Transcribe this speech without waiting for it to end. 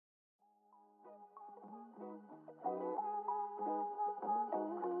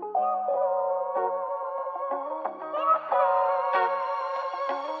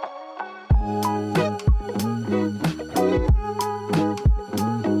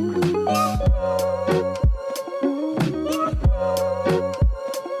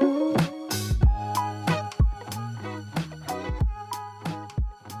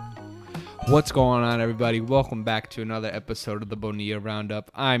What's going on, everybody? Welcome back to another episode of the Bonilla Roundup.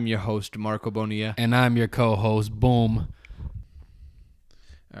 I'm your host, Marco Bonilla. And I'm your co-host, Boom.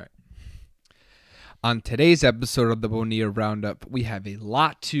 All right. On today's episode of the Bonilla Roundup, we have a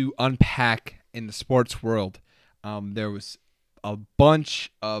lot to unpack in the sports world. There was a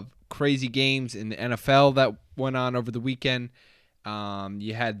bunch of crazy games in the NFL that went on over the weekend.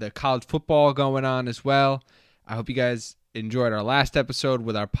 You had the college football going on as well. I hope you guys enjoyed our last episode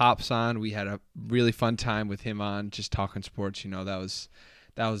with our Pops on. We had a really fun time with him on, just talking sports. You know, that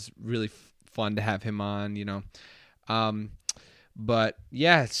was really fun to have him on, you know. But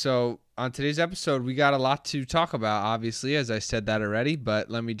yeah, so on today's episode, we got a lot to talk about, obviously, as I said that already, but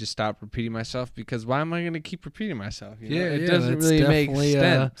let me just stop repeating myself, because why am I going to keep repeating myself? You know? It doesn't really make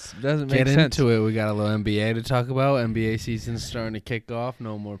sense. It doesn't make sense. Get into it. We got a little NBA to talk about. NBA season's starting to kick off.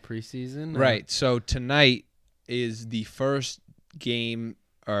 No more preseason. Right. So tonight is the first games.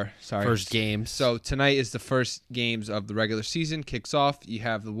 So tonight is the first games of the regular season. Kicks off. You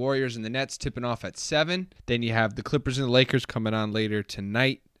have the Warriors and the Nets tipping off at 7. Then you have the Clippers and the Lakers coming on later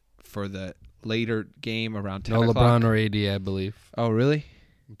tonight for the later game around 10 o'clock. No LeBron or AD, I believe. Oh, really?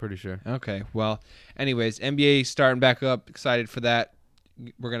 I'm pretty sure. Okay. Well, anyways, NBA starting back up. Excited for that.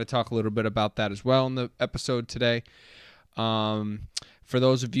 We're going to talk a little bit about that as well in the episode today. For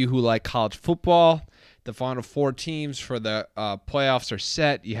those of you who like college football, the final 4 teams for the playoffs are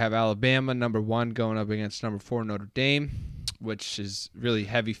set. You have Alabama, number 1, going up against number 4, Notre Dame, which is really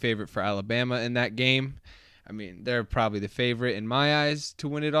heavy favorite for Alabama in that game. I mean, they're probably the favorite in my eyes to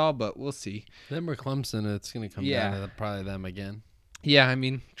win it all, but we'll see. Them or Clemson, it's going to come down to probably them again. Yeah, I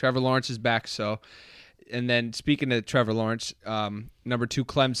mean, Trevor Lawrence is back, so. And then speaking of Trevor Lawrence, number 2,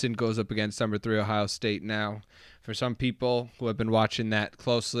 Clemson goes up against number 3, Ohio State. Now, for some people who have been watching that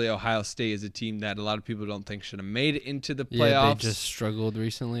closely, Ohio State is a team that a lot of people don't think should have made it into the playoffs. Yeah, they just struggled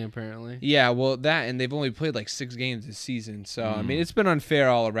recently, apparently. Yeah, well, that, and they've only played like 6 games this season. So, I mean, it's been unfair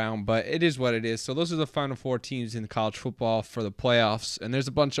all around, but it is what it is. So those are the final 4 teams in college football for the playoffs. And there's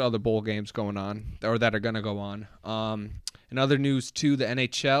a bunch of other bowl games going on, or that are going to go on. In other news, too, the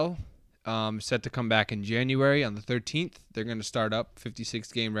NHL set to come back in January on the 13th. They're going to start up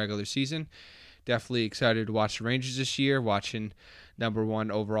 56-game regular season. Definitely excited to watch the Rangers this year, watching number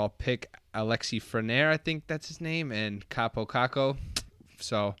 1 overall pick Alexis Frenier, I think that's his name, and Capo Caco.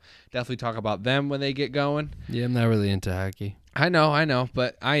 So definitely talk about them when they get going. Yeah, I'm not really into hockey. I know,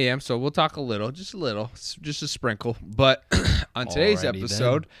 but I am, so we'll talk a little, just a sprinkle. But on today's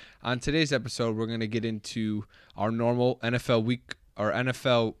episode, we're going to get into our normal NFL week or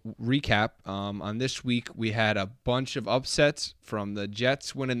NFL recap. On this week, we had a bunch of upsets, from the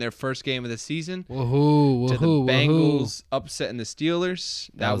Jets winning their first game of the season to the Bengals upsetting the Steelers.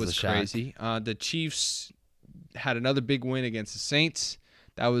 That was crazy. The Chiefs had another big win against the Saints.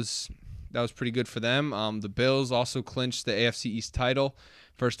 That was pretty good for them. The Bills also clinched the AFC East title.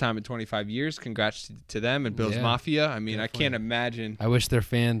 First time in 25 years. Congrats to them and Bills Mafia. I mean, definitely. I can't imagine. I wish their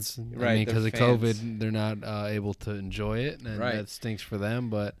fans, because of fans. COVID, they're not able to enjoy it, and that stinks for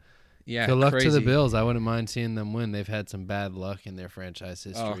them. But yeah, good luck to the Bills. I wouldn't mind seeing them win. They've had some bad luck in their franchise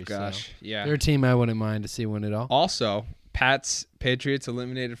history. Oh, gosh. So yeah. They're a team I wouldn't mind to see win it all. Also, Patriots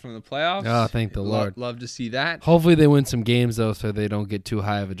eliminated from the playoffs. Oh, thank the Lord. Love to see that. Hopefully they win some games, though, so they don't get too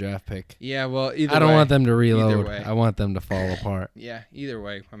high of a draft pick. Yeah, well, I don't want them to reload. I want them to fall apart. Yeah, either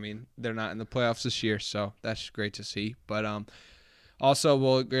way. I mean, they're not in the playoffs this year, so that's great to see. But also,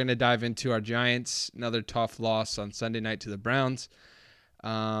 we're going to dive into our Giants. Another tough loss on Sunday night to the Browns.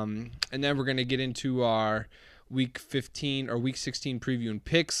 And then we're going to get into our Week 15 or Week 16 preview and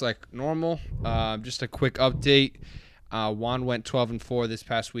picks like normal. Just a quick update. Juan went 12-4 this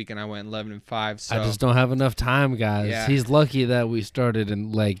past week, and I went 11-5. So I just don't have enough time, guys. Yeah. He's lucky that we started in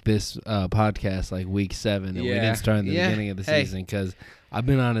this podcast like week 7, and we didn't start in the beginning of the season, because I've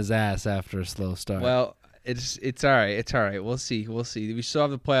been on his ass after a slow start. Well, it's all right. It's all right. We'll see. We still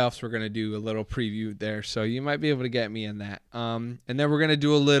have the playoffs. We're gonna do a little preview there, so you might be able to get me in that. And then we're gonna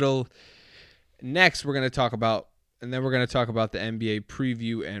do a little. Next, we're gonna talk about. And then we're going to talk about the NBA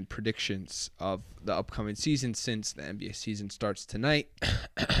preview and predictions of the upcoming season, since the NBA season starts tonight.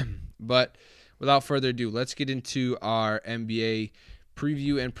 But without further ado, let's get into our NBA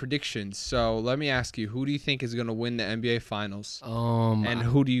preview and predictions. So let me ask you, who do you think is going to win the NBA Finals? And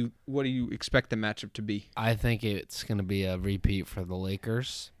what do you expect the matchup to be? I think it's going to be a repeat for the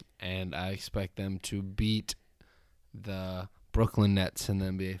Lakers, and I expect them to beat the Brooklyn Nets in the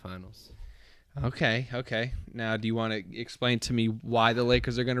NBA Finals. Okay. Now, do you want to explain to me why the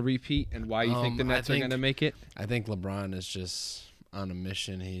Lakers are going to repeat and why you think the Nets are going to make it? I think LeBron is just on a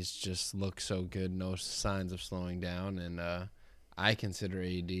mission. He's just looked so good, no signs of slowing down, and I consider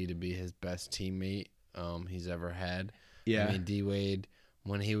AD to be his best teammate he's ever had. Yeah. I mean, D-Wade,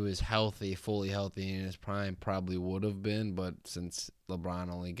 when he was healthy, fully healthy in his prime, probably would have been. But since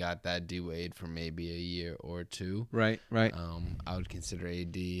LeBron only got that D-Wade for maybe a year or two, Right. I would consider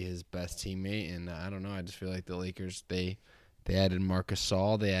AD his best teammate. And I don't know. I just feel like the Lakers, they added Marc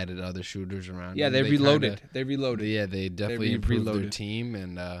Gasol. They added other shooters around Yeah, him. they reloaded. They reloaded. Yeah, they definitely improved their reloaded. team.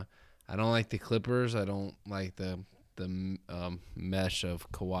 And I don't like the Clippers. I don't like the mesh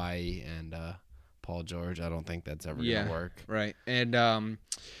of Kawhi and Paul George. I don't think that's ever going to work. Right. And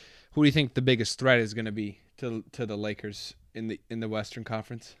who do you think the biggest threat is going to be to the Lakers in the Western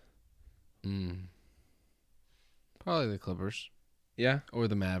Conference? Probably the Clippers. Yeah, or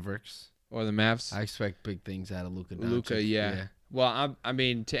the Mavericks. Or the Mavs. I expect big things out of Luka Doncic. Luka, yeah. Well, I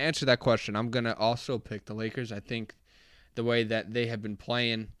mean, to answer that question, I'm going to also pick the Lakers. I think the way that they have been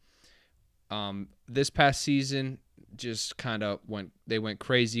playing this past season just kind of went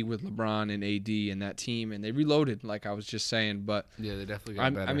crazy with LeBron and AD and that team, and they reloaded, like I was just saying. But yeah, they definitely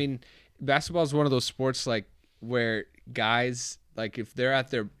got better. I mean, basketball is one of those sports like where guys, like if they're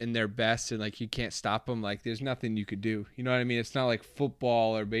in their best and like you can't stop them, like there's nothing you could do. You know what I mean? It's not like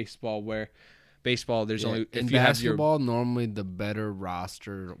football or baseball where baseball there's only if in you basketball normally the better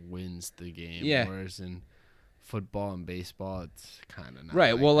roster wins the game. Yeah. Whereas in football and baseball, it's kind of not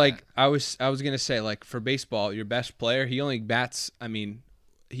right. Like well, that. like I was gonna say, like for baseball, your best player, he only bats. I mean,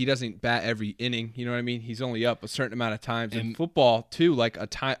 he doesn't bat every inning. You know what I mean? He's only up a certain amount of times. In football too, like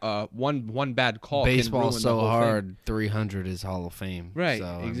one bad call. Baseball's can ruin so the whole hard. thing. 300 is Hall of Fame. Right.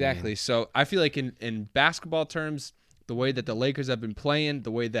 So, Exactly. So I feel like in basketball terms, the way that the Lakers have been playing,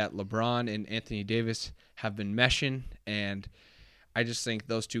 the way that LeBron and Anthony Davis have been meshing, and I just think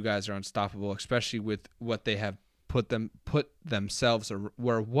those two guys are unstoppable, especially with what they have put themselves or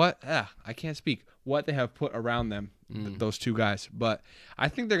what they have put around them, those two guys. But I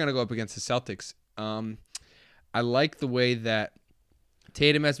think they're gonna go up against the Celtics. I like the way that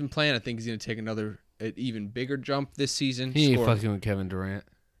Tatum has been playing. I think he's gonna take an even bigger jump this season. He ain't fucking with Kevin Durant.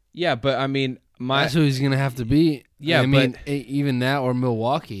 Yeah, but I mean, that's who he's gonna have to beat. Yeah, I mean, even that or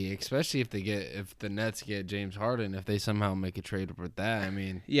Milwaukee, especially if the Nets get James Harden, if they somehow make a trade with that. I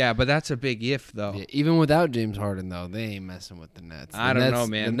mean, yeah, but that's a big if though. Yeah, even without James Harden though, they ain't messing with the Nets. I don't know,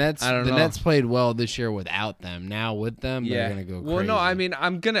 man. The Nets played well this year without them. Now with them, they're gonna go crazy. Well, no, I mean,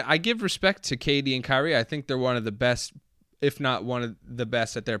 I give respect to KD and Kyrie. I think they're one of the best, if not one of the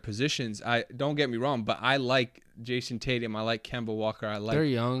best at their positions. Don't get me wrong, but I like Jason Tatum. I like Kemba Walker. They're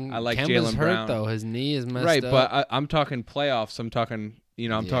young. I like Kemba's Jaylen hurt Brown. though. His knee is messed right, up. But I'm talking playoffs. I'm talking,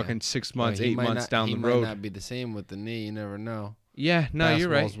 talking 6 months, 8 months down the road. He might not be the same with the knee. You never know. Yeah, no, you're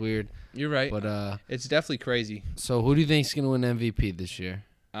right. Basketball's weird. You're right. But it's definitely crazy. So who do you think's gonna win MVP this year?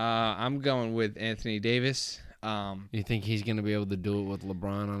 I'm going with Anthony Davis. You think he's going to be able to do it with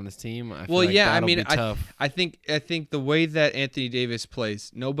LeBron on his team? I think the way that Anthony Davis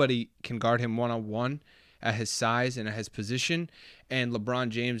plays, nobody can guard him one-on-one at his size and at his position, and LeBron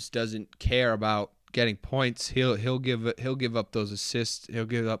James doesn't care about getting points. He'll give up those assists. He'll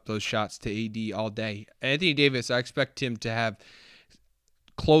give up those shots to AD all day. Anthony Davis, I expect him to have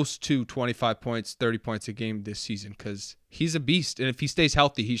close to 25 points, 30 points a game this season because he's a beast. And if he stays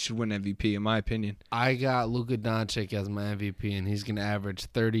healthy, he should win MVP, in my opinion. I got Luka Doncic as my MVP, and he's going to average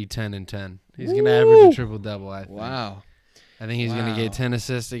 30, 10, and 10. He's going to average a triple-double, I think. Wow. I think he's going to get 10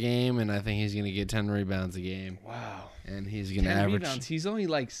 assists a game, and I think he's going to get 10 rebounds a game. Wow. And he's going to average... rebounds. He's only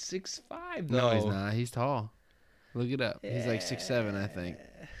like 6'5", though. No, he's not. He's tall. Look it up. He's like 6'7", I think.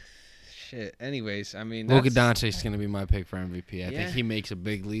 Shit. Anyways, I mean, Luka Doncic's going to be my pick for MVP. I think he makes a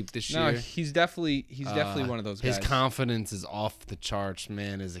big leap this year. No, he's definitely one of those guys. His confidence is off the charts,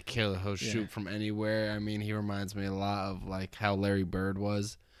 man. As a killer, he'll shoot from anywhere. I mean, he reminds me a lot of like how Larry Bird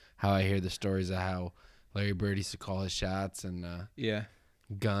was. How I hear the stories of how Larry Bird used to call his shots and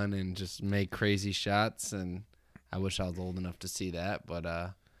gun and just make crazy shots. And I wish I was old enough to see that, but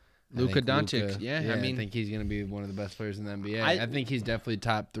Luka Doncic, I think he's going to be one of the best players in the NBA. I think he's definitely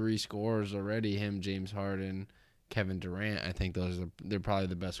top 3 scorers already. Him, James Harden, Kevin Durant. I think they're probably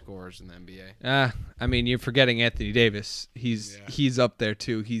the best scorers in the NBA. I mean, you're forgetting Anthony Davis. He's up there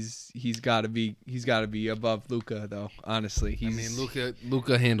too. He's got to be above Luka though. Honestly,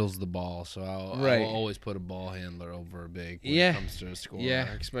 Luka handles the ball, so I'll always put a ball handler over a big when it comes to a scorer. Yeah,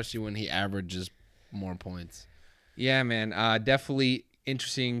 especially when he averages more points. Yeah, man. Definitely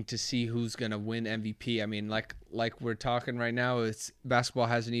interesting to see who's gonna win MVP. I mean, like we're talking right now, it's basketball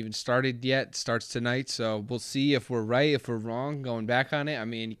hasn't even started yet. It starts tonight, so we'll see if we're right, if we're wrong. Going back on it, I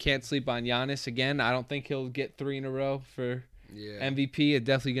mean, you can't sleep on Giannis again. I don't think he'll get 3 in a row for Yeah. MVP is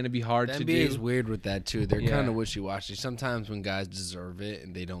definitely going to be hard The to NBA do. is weird with that too. They're Yeah. kind of wishy-washy. Sometimes when guys deserve it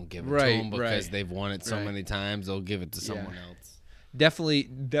and they don't give it to Right, them because right. they've won it so Right. many times, they'll give it to Yeah. someone else. Definitely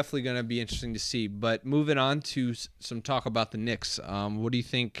going to be interesting to see. But moving on to some talk about the Knicks. What do you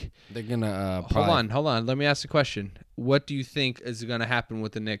think? They're gonna Hold on. Let me ask a question. What do you think is going to happen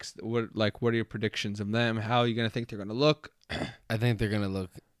with the Knicks? What are your predictions of them? How are you going to think they're going to look? I think they're gonna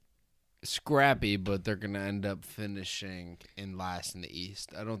look scrappy, but they're gonna end up finishing in last in the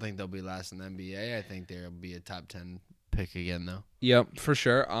East. I don't think they'll be last in the NBA. I think they'll be a top 10 pick again, though. Yep, for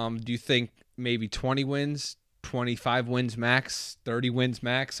sure. Do you think maybe 20 wins, 25 wins max, 30 wins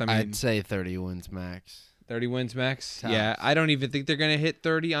max? I mean, I'd say 30 wins max. 30 wins max. Tops. Yeah, I don't even think they're going to hit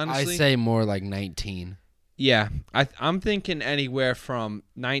 30, honestly. I say more like 19. Yeah, I'm thinking anywhere from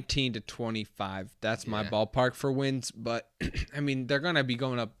 19 to 25. That's my ballpark for wins. But, I mean, they're going to be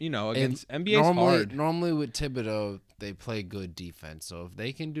going up, against NBA's hard. Normally with Thibodeau, they play good defense. So if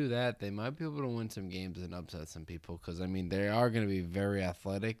they can do that, they might be able to win some games and upset some people. Because, I mean, they are going to be very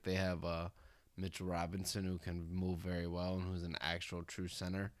athletic. They have Mitchell Robinson, who can move very well and who's an actual true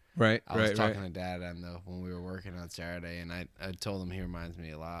center. Right, I was talking to Dad when we were working on Saturday, and I told him he reminds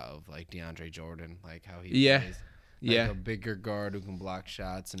me a lot of like DeAndre Jordan, like how he plays. Like a bigger guard who can block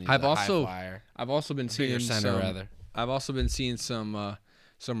shots, and he's a high flyer. I've also been seeing I've also been seeing some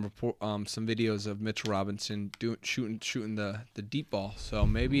videos of Mitchell Robinson shooting the deep ball. So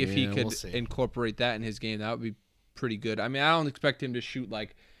maybe if he could incorporate that in his game, that would be pretty good. I mean, I don't expect him to shoot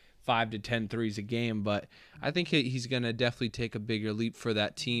like 5 to 10 threes a game, but I think he's going to definitely take a bigger leap for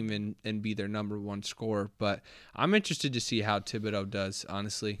that team and be their number one scorer. But I'm interested to see how Thibodeau does,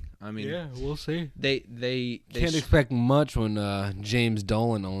 honestly. I mean, we'll see. They can't expect much when James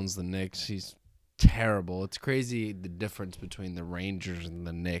Dolan owns the Knicks. He's terrible. It's crazy the difference between the Rangers and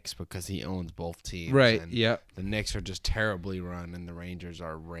the Knicks because he owns both teams. Right, and yeah. The Knicks are just terribly run, and the Rangers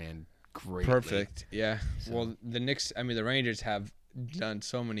are ran greatly. Perfect, yeah. So. Well, the Rangers have done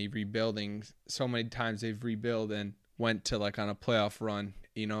so many rebuildings, so many times they've rebuilt and went to like on a playoff run,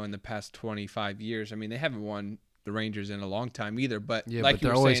 in the past 25 years. I mean, they haven't won the Rangers in a long time either, but like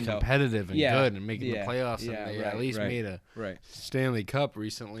they're always competitive and good and making the playoffs, and they at least made a Stanley Cup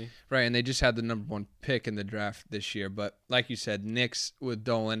recently. Right, and they just had the number one pick in the draft this year. But like you said, Knicks with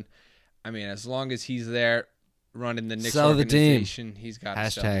Dolan, I mean, as long as he's there running the Knicks organization, he's got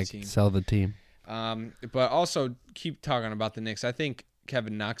to sell the team. Sell the team. But also keep talking about the Knicks. I think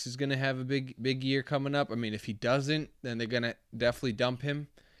Kevin Knox is going to have a big year coming up. I mean, if he doesn't, then they're going to definitely dump him.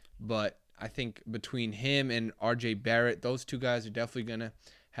 But I think between him and R.J. Barrett, those two guys are definitely going to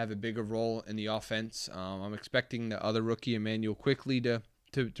have a bigger role in the offense. I'm expecting the other rookie, Emmanuel Quickley, to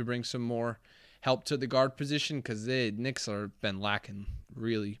bring some more help to the guard position because the Knicks are been lacking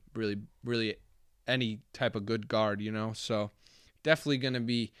really, really, really any type of good guard, So definitely going to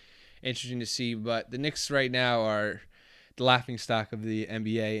be interesting to see, but the Knicks right now are the laughingstock of the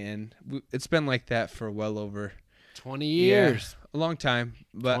NBA, and it's been like that for well over 20 years. A long time,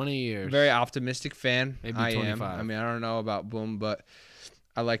 but 20 years. Very optimistic fan. Maybe 25.25. I mean, I don't know about Boom, but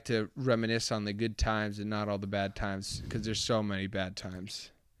I like to reminisce on the good times and not all the bad times because there's so many bad times.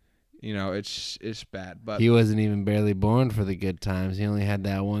 It's bad. But he wasn't even barely born for the good times. He only had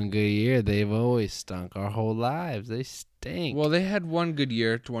that one good year. They've always stunk our whole lives. They stink. Well, they had one good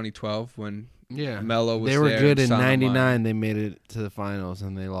year, 2012, when Melo was there. They were good in '99. They made it to the finals,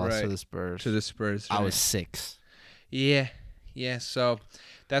 and they lost to the Spurs. Right. I was 6. Yeah. So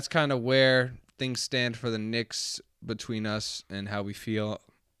that's kind of where things stand for the Knicks between us and how we feel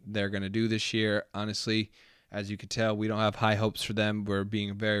they're going to do this year. Honestly, as you could tell, we don't have high hopes for them. We're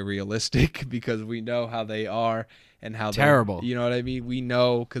being very realistic because we know how they are and how terrible. You know what I mean? We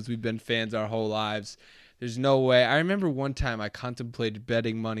know because we've been fans our whole lives. There's no way. I remember one time I contemplated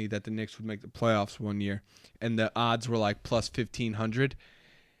betting money that the Knicks would make the playoffs one year, and the odds were like plus 1,500.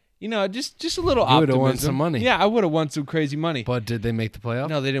 Just a little optimism. You would have won some money. Yeah, I would have won some crazy money. But did they make the playoffs?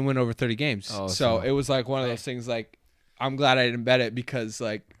 No, they didn't win over 30 games. Oh, so it was like one of those things like, I'm glad I didn't bet it because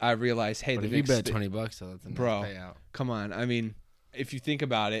like I realized, hey, but the if Knicks, you bet $20, so that's a nice payout. Come on. I mean, if you think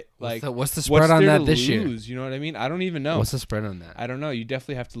about it, like what's the spread on that this year? You know what I mean? I don't even know. What's the spread on that? I don't know. You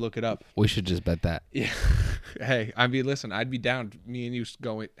definitely have to look it up. We should just bet that. Yeah. Hey, listen, I'd be down. Me and you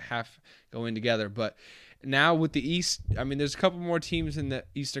go in together. But now with the East, I mean, there's a couple more teams in the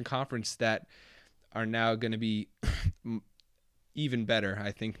Eastern Conference that are now going to be even better.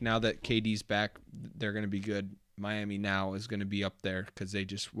 I think now that KD's back, they're going to be good. Miami now is going to be up there because they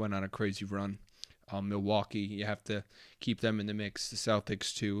just went on a crazy run. Milwaukee, you have to keep them in the mix. The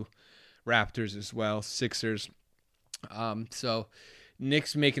Celtics too, Raptors as well, Sixers. So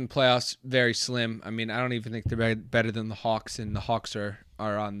Knicks making playoffs very slim. I mean, I don't even think they're better than the Hawks, and the Hawks are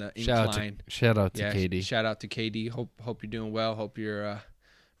on the incline. Shout out to KD. Shout out to KD. Hope you're doing well. Hope you're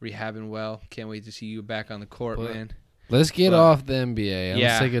rehabbing well. Can't wait to see you back on the court, man. Let's get off the NBA.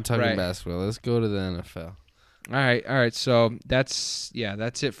 I'm sick of talking right. basketball. Let's go to the NFL. All right. So that's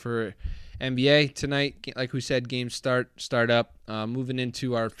it for NBA tonight. Like we said, games start up. Moving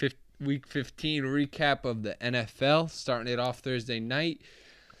into our Week 15 recap of the NFL, starting it off Thursday night.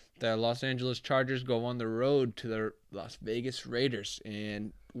 The Los Angeles Chargers go on the road to the Las Vegas Raiders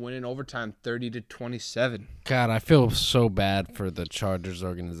and win in overtime 30-27. God, I feel so bad for the Chargers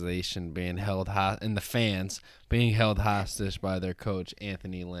organization being held and the fans being held hostage by their coach,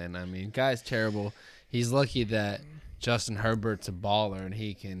 Anthony Lynn. I mean, guy's terrible. He's lucky that Justin Herbert's a baller and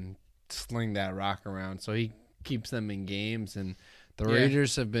he can sling that rock around, so he keeps them in games. And the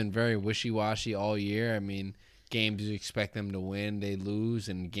Raiders have been very wishy-washy all year. I mean, games you expect them to win, they lose,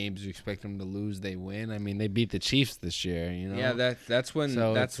 and games you expect them to lose, they win. I mean, they beat the Chiefs this year, you know? Yeah, that's when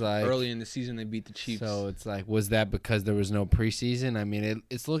that's like, early in the season they beat the Chiefs. So it's like, was that because there was no preseason? I mean,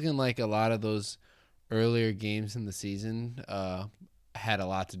 it's looking like a lot of those earlier games in the season had a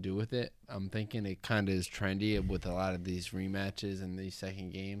lot to do with it. I'm thinking it kind of is trendy with a lot of these rematches and these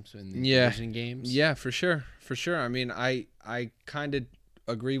second games and these division games. Yeah, for sure. I mean, I kind of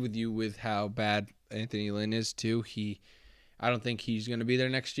agree with you with how bad Anthony Lynn is too. I don't think he's going to be there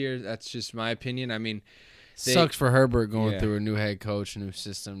next year. That's just my opinion. I mean, sucks for Herbert going through a new head coach, new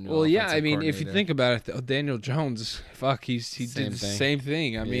system. Well, yeah, I mean, if you think about it, though, Daniel Jones, he did the same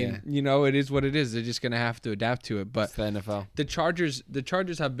thing. I mean, you know, it is what it is. They're just going to have to adapt to it. But it's the NFL. The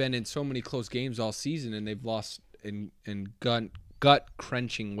Chargers have been in so many close games all season, and they've lost in gut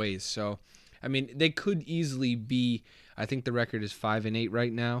crunching ways. So, I mean, they could easily be. I think the record is 5-8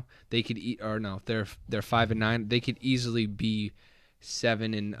 right now. They could they're 5-9. They could easily be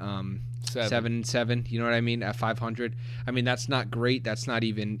 7-7. You know what I mean? At 500. I mean, that's not great. That's not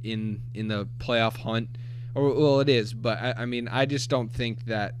even in the playoff hunt. Or well, it is, but I mean, I just don't think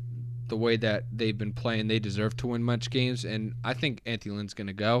that the way that they've been playing, they deserve to win much games. And I think Anthony Lynn's going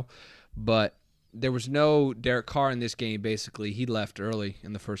to go, but there was no Derek Carr in this game. Basically, he left early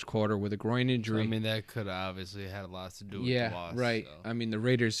in the first quarter with a groin injury. I mean, that could have obviously had a lot to do with the loss. Yeah, right. So. I mean, the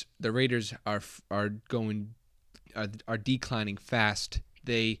Raiders are declining fast.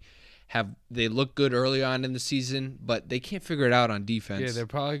 They look good early on in the season, but they can't figure it out on defense. Yeah, they're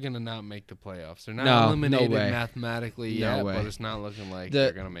probably going to not make the playoffs. They're not eliminated mathematically yet, but it's not looking like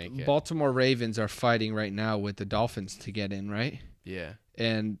they're going to make it. Baltimore Ravens are fighting right now with the Dolphins to get in, right? Yeah.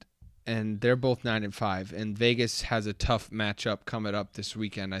 And they're both 9-5, and Vegas has a tough matchup coming up this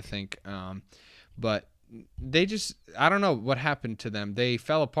weekend, I think. But they I don't know what happened to them. They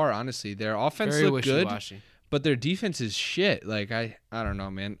fell apart, honestly. Their offense looked good, but their defense is shit. Like I don't know,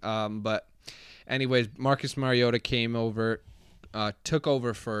 man. But anyways, Marcus Mariota came over, took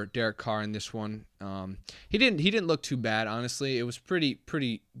over for Derek Carr in this one. He didn't look too bad, honestly. It was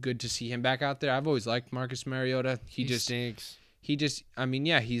pretty good to see him back out there. I've always liked Marcus Mariota. He just stinks. I mean,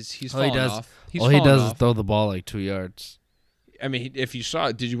 yeah, he's falling off. All he does is throw the ball like 2 yards. I mean, if you saw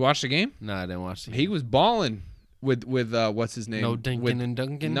it, did you watch the game? No, I didn't watch the game. He was balling with what's his name? No Dinkin and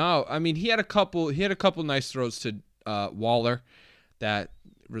Duncan? No, I mean, he had a couple nice throws to Waller that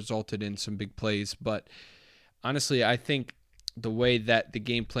resulted in some big plays, but honestly, I think the way that the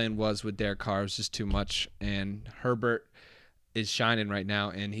game plan was with Derek Carr was just too much, and Herbert is shining right now,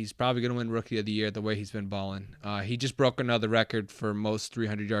 and he's probably going to win Rookie of the Year the way he's been balling. He just broke another record for most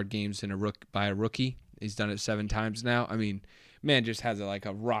 300-yard games by a rookie. He's done it 7 times now. I mean, man just has a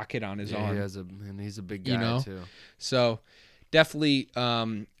rocket on his arm. And he's a big guy, too. So definitely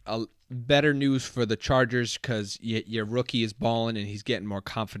better news for the Chargers because your rookie is balling and he's getting more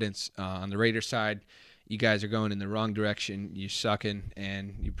confidence. On the Raiders side, you guys are going in the wrong direction. You're sucking,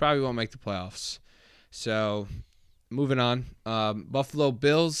 and you probably won't make the playoffs. So moving on, Buffalo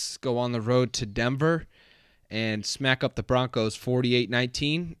Bills go on the road to Denver and smack up the Broncos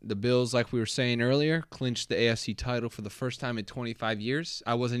 48-19. The Bills, like we were saying earlier, clinched the AFC title for the first time in 25 years.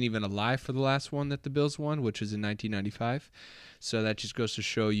 I wasn't even alive for the last one that the Bills won, which was in 1995. So that just goes to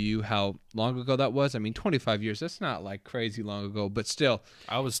show you how long ago that was. I mean, 25 years, that's not like crazy long ago, but still.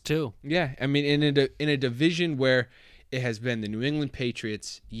 I was too. Yeah, I mean, in a division where it has been the New England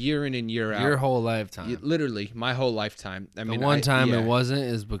Patriots year in and year out. Your whole lifetime. Literally, my whole lifetime. I mean, one time it wasn't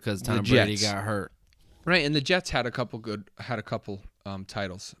is because Tom Brady got hurt. Right, and the Jets had a couple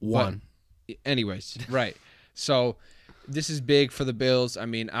titles. One. But anyways, right. So this is big for the Bills. I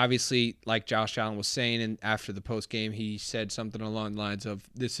mean, obviously, like Josh Allen was saying, and after the post game, he said something along the lines of,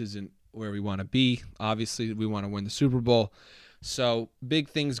 "This isn't where we want to be. Obviously, we want to win the Super Bowl." So big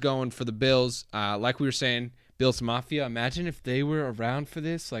things going for the Bills. Like we were saying, Bills Mafia. Imagine if they were around for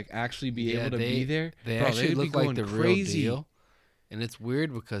this, like actually be able to be there. They Bro, actually they'd be look like going the crazy. real deal. And it's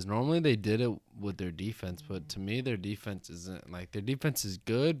weird because normally they did it with their defense, but to me their defense isn't like their defense is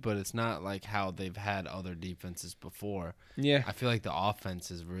good, but it's not like how they've had other defenses before. Yeah. I feel like the offense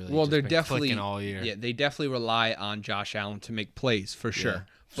is really Well, just they're been definitely clicking all year. Yeah, they definitely rely on Josh Allen to make plays for sure.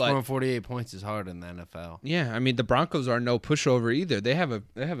 But Scoring 48 points is hard in the NFL. yeah, I mean the Broncos are no pushover either. They have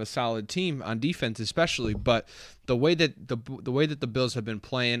a solid team on defense, especially. But the way that the Bills have been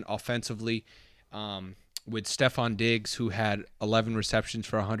playing offensively, with Stephon Diggs, who had 11 receptions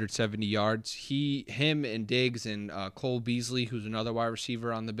for 170 yards, him and Diggs and Cole Beasley, who's another wide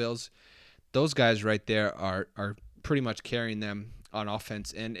receiver on the Bills, those guys right there are pretty much carrying them on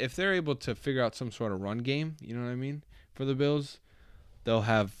offense. And if they're able to figure out some sort of run game, you know what I mean, for the Bills, they'll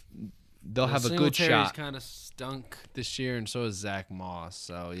have a good shot. Kind of stunk this year, and so is Zach Moss.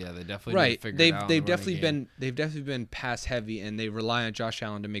 So yeah, they definitely Right. need to figure it out. They've definitely been pass heavy, and they rely on Josh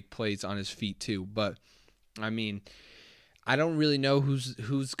Allen to make plays on his feet too. But I mean, I don't really know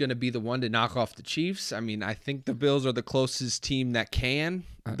who's going to be the one to knock off the Chiefs. I mean, I think the Bills are the closest team that can.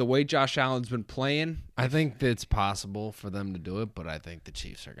 The way Josh Allen's been playing, I think that it's possible for them to do it, but I think the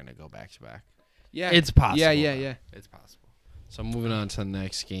Chiefs are going to go back to back. yeah, It's possible. Yeah. It's possible. So moving on to the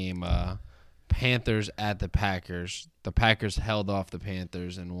next game, Panthers at the Packers. The Packers held off the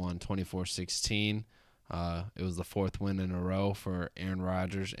Panthers and won 24-16. It was the fourth win in a row for Aaron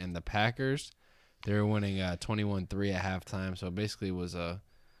Rodgers and the Packers. They were winning 21-3 at halftime, so basically it was a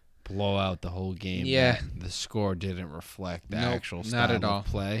blowout the whole game. Yeah. The score didn't reflect the Nope, actual not style at all. of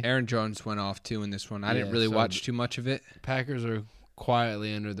play. Aaron Jones went off too in this one. I didn't Yeah, really so watch too much of it. Packers are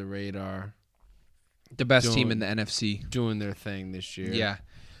quietly under the radar, The best doing- team in the NFC. doing their thing this year. Yeah.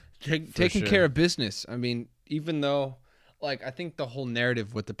 Taking sure. care of business. I mean, even though, like, I think the whole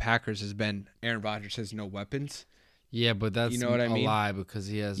narrative with the Packers has been Aaron Rodgers has no weapons. Yeah, but that's You know what I mean? a lie because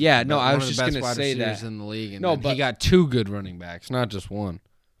he has Yeah, no, I one was of just the best gonna wide say receivers that. in the league, and No, then but- he got two good running backs, not just one.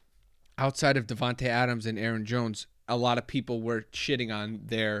 Outside of Devontae Adams and Aaron Jones, a lot of people were shitting on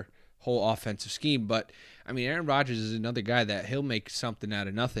their whole offensive scheme. But, I mean, Aaron Rodgers is another guy that he'll make something out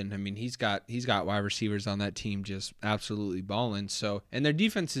of nothing. I mean, he's got wide receivers on that team just absolutely balling. So, and their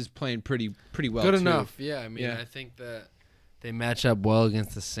defense is playing pretty well Good too. enough. Yeah, I mean, Yeah. I think that they match up well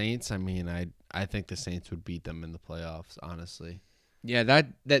against the Saints. I mean, I think the Saints would beat them in the playoffs, honestly. Yeah, that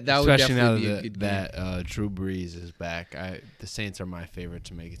would Especially now definitely be a good game. that Drew Brees is back. The Saints are my favorite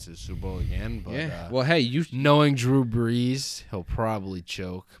to make it to the Super Bowl again. But Yeah. Well, hey, knowing Drew Brees, he'll probably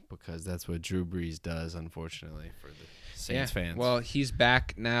choke because that's what Drew Brees does, unfortunately, for the Saints fans. Well, he's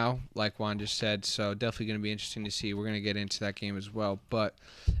back now, like Juan just said, so definitely going to be interesting to see. We're going to get into that game as well. But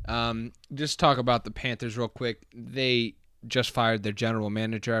just talk about the Panthers real quick. They just fired their general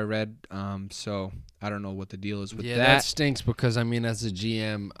manager, I read. So I don't know what the deal is with yeah, that. that stinks because, I mean, as a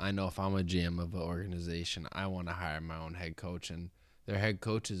GM, I know if I'm a GM of an organization, I want to hire my own head coach. And their head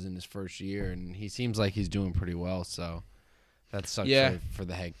coach is in his first year, and he seems like he's doing pretty well. So that sucks for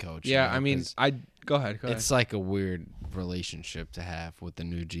the head coach. Yeah, you know, I mean, 'cause go ahead. it's like a weird relationship to have with the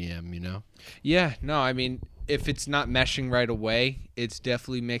new GM, you know? Yeah, no, I mean, if it's not meshing right away, it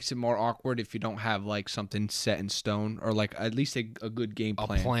definitely makes it more awkward if you don't have like something set in stone or like at least a good game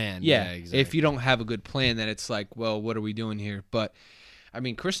plan. A plan. Yeah, exactly. if you don't have a good plan, then it's like, well, what are we doing here? But I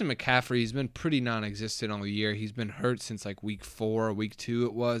mean, Christian McCaffrey has been pretty non-existent all year. He's been hurt since like week 4, week 2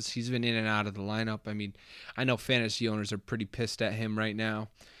 it was. He's been in and out of the lineup. I mean, I know fantasy owners are pretty pissed at him right now.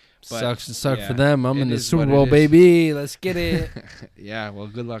 But, sucks to suck yeah, for them. I'm it in the is Super what it Bowl, is. baby. Let's get it. Yeah, well,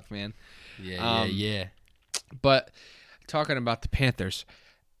 good luck, man. Yeah. But talking about the Panthers,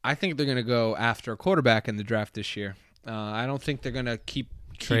 I think they're going to go after a quarterback in the draft this year. I don't think they're going to keep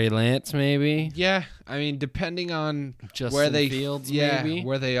Trey Lance, maybe. Yeah, I mean, depending on Justin where they Fields, yeah, maybe.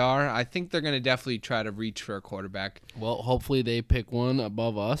 where they are, I think they're going to definitely try to reach for a quarterback. Well, hopefully they pick one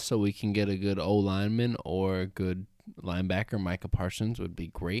above us so we can get a good O lineman or a good linebacker. Micah Parsons would be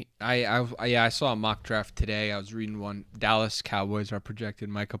great. I saw a mock draft today. I was reading one. Dallas Cowboys are projected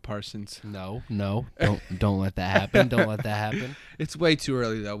Micah Parsons. No, don't let that happen. Don't let that happen. It's way too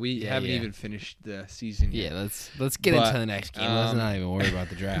early though. We Yeah, haven't yeah. even finished the season yet. Yeah, let's get into the next game. Let's um, not even worry about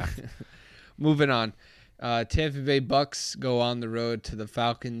the draft. Moving on. Tampa Bay Bucks go on the road to the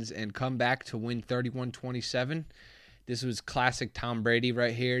Falcons and come back to win 31-27. This was classic Tom Brady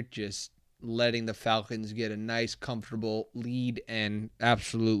right here, just letting the Falcons get a nice, comfortable lead and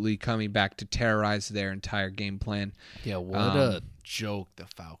absolutely coming back to terrorize their entire game plan. Yeah, what a joke the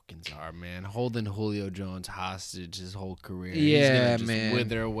Falcons are, man. Holding Julio Jones hostage his whole career. He's Yeah, gonna just man.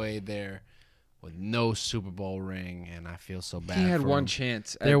 wither away there with no Super Bowl ring, and I feel so bad. He had for one him.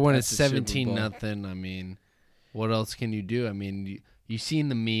 chance. They're winning at the Super 17-0. I mean, what else can you do? I mean, you seen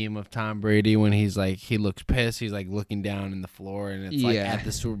the meme of Tom Brady when he's like, he looks pissed. He's like looking down in the floor, and it's like at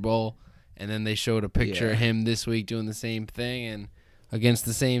the Super Bowl. And then they showed a picture of him this week doing the same thing, and against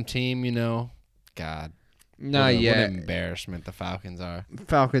the same team, God. What an embarrassment the Falcons are.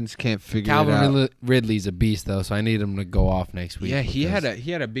 Falcons can't figure it out. Calvin Ridley's a beast, though, so I need him to go off next week. Yeah, he had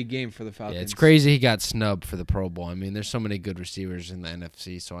a big game for the Falcons. Yeah, it's crazy he got snubbed for the Pro Bowl. I mean, there's so many good receivers in the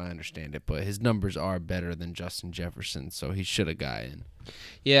NFC, so I understand it. But his numbers are better than Justin Jefferson, so he should have got in.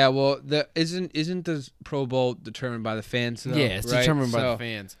 Yeah, well, isn't the Pro Bowl determined by the fans, though? Yeah, it's determined by the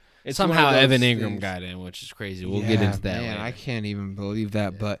fans. Somehow Evan Ingram got in, which is crazy. We'll get into that later. I can't even believe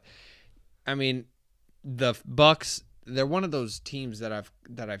that. Yeah. But, I mean, the Bucs, they're one of those teams that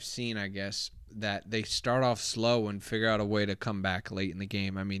I've seen, I guess, that they start off slow and figure out a way to come back late in the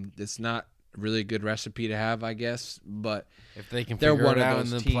game. I mean, it's not really a good recipe to have, I guess, but if they can figure it out in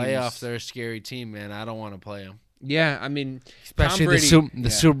the playoffs, they're a scary team, man. I don't want to play them. Yeah, I mean, especially the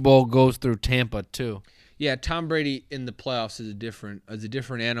Super Bowl goes through Tampa too. Yeah, Tom Brady in the playoffs is a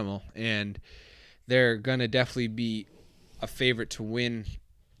different animal, and they're gonna definitely be a favorite to win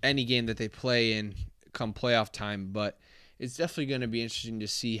any game that they play in come playoff time. But it's definitely going to be interesting to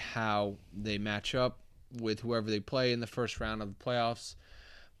see how they match up with whoever they play in the first round of the playoffs.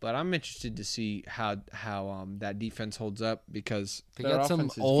 But I'm interested to see how that defense holds up because they got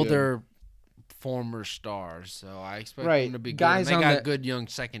some older former stars, so I expect them to be good. And they got good young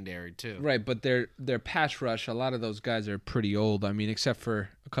secondary too. Right, but their pass rush, a lot of those guys are pretty old. I mean, except for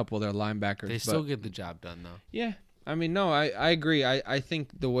a couple of their linebackers. They still get the job done though. Yeah. I mean, no, I agree. I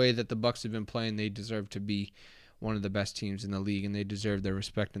think the way that the Bucs have been playing, they deserve to be one of the best teams in the league, and they deserve their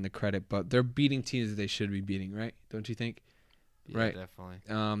respect and the credit. But they're beating teams that they should be beating, right? Don't you think? Yeah, right.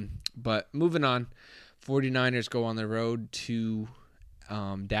 Definitely. But moving on, 49ers go on the road to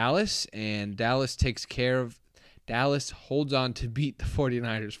Dallas, and Dallas takes care of – Dallas holds on to beat the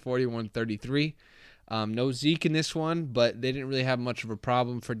 49ers 41-33. No Zeke in this one, but they didn't really have much of a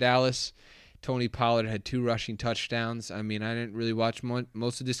problem for Dallas. Tony Pollard had 2 rushing touchdowns. I mean, I didn't really watch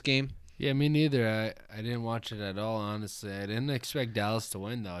most of this game. Yeah, me neither. I didn't watch it at all, honestly. I didn't expect Dallas to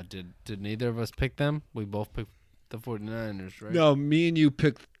win, though. Did neither of us pick them? We both picked the 49ers, right? No, me and you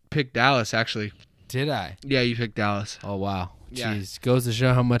picked Dallas, actually. Did I? Yeah, you picked Dallas. Oh, wow. Yeah. Jeez, goes to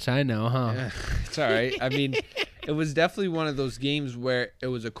show how much I know, huh? Yeah, it's all right. I mean, it was definitely one of those games where it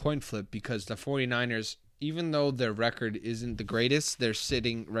was a coin flip because the 49ers, even though their record isn't the greatest, they're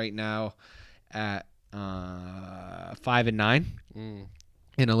sitting right now at 5-9 and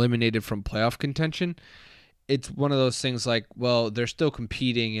eliminated from playoff contention. It's one of those things like, well, they're still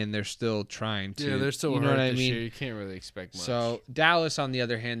competing and they're still trying to. Yeah, they're still hurt this year. You can't really expect much. So Dallas, on the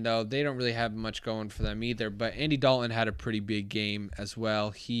other hand, though, they don't really have much going for them either. But Andy Dalton had a pretty big game as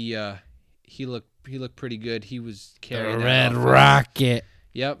well. He looked pretty good. He was carrying the Red Rocket.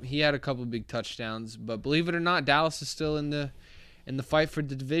 Yep, he had a couple big touchdowns. But believe it or not, Dallas is still in the fight for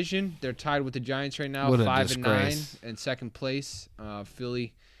the division. They're tied with the Giants right now, 5-9 in second place.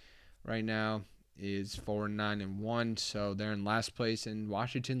 Philly right now is 4-9-1, so they're in last place, and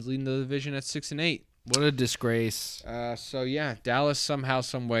Washington's leading the division at 6-8. What a disgrace! So yeah, Dallas somehow,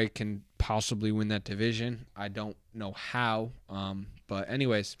 some way can possibly win that division. I don't know how, but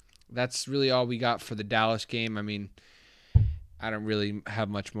anyways, that's really all we got for the Dallas game. I mean, I don't really have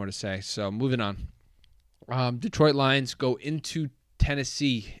much more to say. So moving on. Detroit Lions go into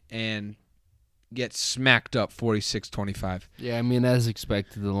Tennessee and get smacked up 46-25. Yeah, I mean, as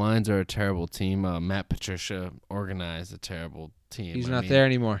expected, the Lions are a terrible team. Matt Patricia organized a terrible team. He's not there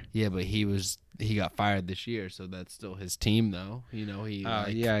anymore. Yeah, but he got fired this year, so that's still his team, though. He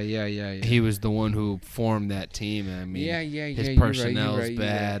He was the one who formed that team. I mean, his personnel is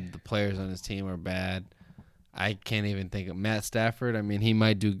bad. Right. The players on his team are bad. I can't even think of Matt Stafford. I mean, he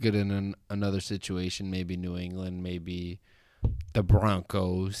might do good in another situation, maybe New England, maybe the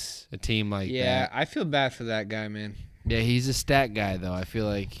Broncos, a team like that. Yeah, I feel bad for that guy, man. Yeah, he's a stat guy, though. I feel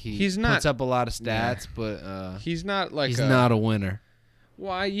like he puts up a lot of stats, but he's not like he's not a winner.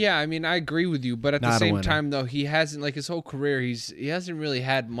 Well, yeah, I mean, I agree with you, but at the same time, though, he hasn't, like, his whole career, he hasn't really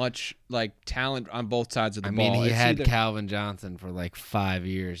had much, like, talent on both sides of the ball. I mean, he had Calvin Johnson for, like, 5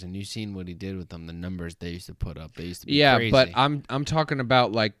 years, and you've seen what he did with them, the numbers they used to put up. They used to be crazy. But I'm talking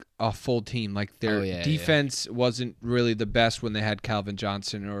about, like, a full team. Like, their defense wasn't really the best when they had Calvin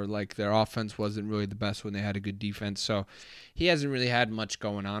Johnson, or, like, their offense wasn't really the best when they had a good defense. So he hasn't really had much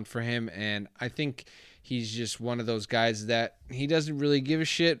going on for him, and I think he's just one of those guys that he doesn't really give a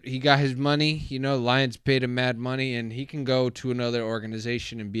shit. He got his money. You know, Lions paid him mad money, and he can go to another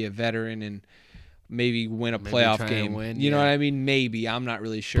organization and be a veteran and maybe win a Maybe playoff try and game. win, You know yeah. what I mean? Maybe. I'm not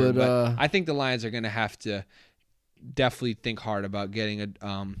really sure. But, I think the Lions are going to have to definitely think hard about getting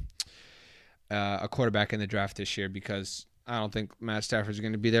a quarterback in the draft this year because I don't think Matt Stafford's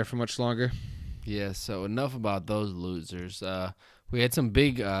going to be there for much longer. Yeah, so enough about those losers. We had some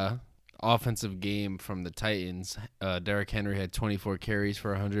big offensive game from the Titans. Derrick Henry had 24 carries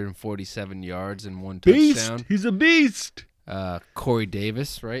for 147 yards and 1 touchdown. He's a beast. Corey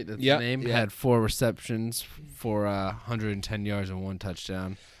Davis, right? That's Yep, his name. yep. Had 4 receptions for 110 yards and 1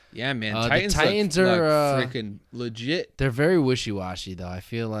 touchdown. Yeah, man. The Titans Titans look are, like freaking legit. They're very wishy-washy, though. I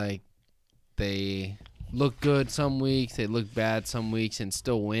feel like they look good some weeks, they look bad some weeks, and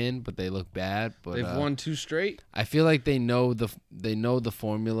still win, but they look bad. But They've won 2 straight. I feel like they know the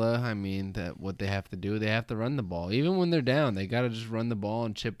formula. I mean, that what they have to do, they have to run the ball. Even when they're down, they got to just run the ball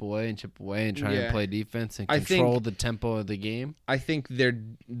and chip away and try and play defense and control the tempo of the game. I think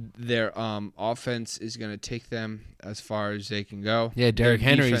their offense is going to take them as far as they can go. Yeah, Derrick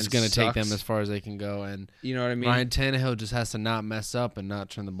Henry is going to take sucks. them as far as they can go, and you know what I mean. Ryan Tannehill just has to not mess up and not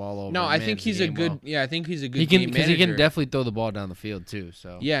turn the ball over. No, I think he's a good. Yeah, I think he's a good. Game manager. Because he can definitely throw the ball down the field too.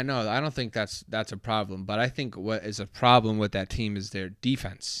 So yeah, no, I don't think that's a problem. But I think what is a problem with that team is their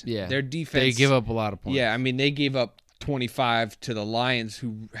defense. Yeah, their defense. They give up a lot of points. Yeah, I mean they gave up 25 to the Lions,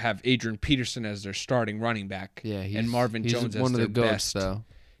 who have Adrian Peterson as their starting running back. Yeah, and Marvin Jones as one their of the goats, best. Though.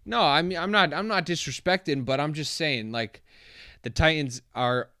 No, I mean I'm not disrespecting, but I'm just saying like the Titans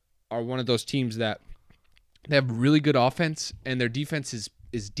are one of those teams that they have really good offense and their defense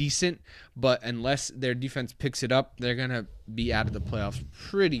is decent, but unless their defense picks it up, they're gonna be out of the playoffs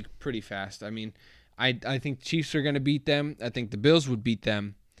pretty fast. I mean, I think Chiefs are gonna beat them. I think the Bills would beat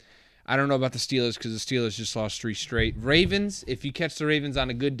them. I don't know about the Steelers because the Steelers just lost 3 straight. Ravens, if you catch the Ravens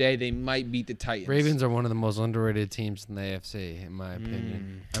on a good day, they might beat the Titans. Ravens are one of the most underrated teams in the AFC, in my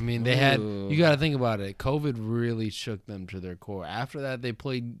opinion. I mean, you got to think about it. COVID really shook them to their core. After that, they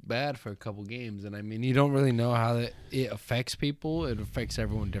played bad for a couple games. And, I mean, you don't really know how it affects people. It affects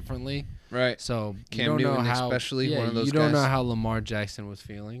everyone differently. Right. So Cam you don't Newton know how, especially, one of those you don't guys. know how Lamar Jackson was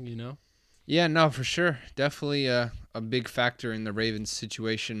feeling, you know? Yeah, no, for sure. Definitely a big factor in the Ravens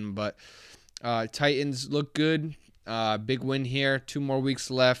situation. But Titans look good. Big win here. 2 more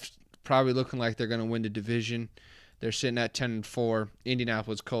weeks left. Probably looking like they're going to win the division. They're sitting at 10-4.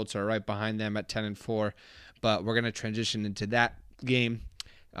 Indianapolis Colts are right behind them at 10-4. But we're going to transition into that game.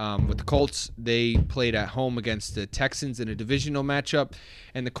 With the Colts, they played at home against the Texans in a divisional matchup,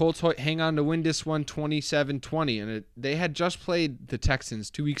 and the Colts hang on to win this one 27-20. And they had just played the Texans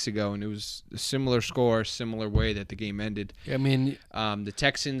 2 weeks ago, and it was a similar score, similar way that the game ended. I mean, the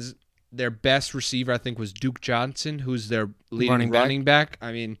Texans, their best receiver, I think, was Duke Johnson, who's their leading running back.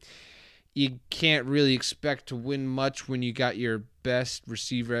 I mean, you can't really expect to win much when you got your best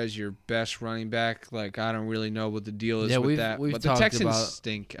receiver as your best running back. Like, I don't really know what the deal is with that. But the Texans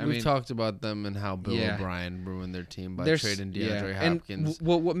stink. We've talked about them and how Bill O'Brien ruined their team by trading DeAndre Hopkins. And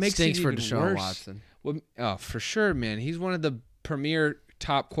what makes stinks it for even Deshaun worse, Watson. For sure, man. He's one of the premier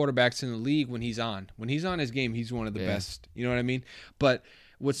top quarterbacks in the league when he's on. When he's on his game, he's one of the best. You know what I mean? But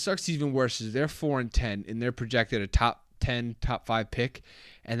what sucks even worse is they're 4-10, and they're projected a top 10, top 5 pick,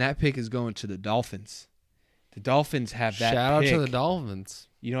 and that pick is going to the Dolphins. The Dolphins have that Shout pick. out to the Dolphins.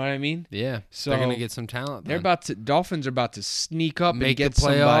 You know what I mean? Yeah. So they're going to get some talent. Dolphins are about to sneak up and get the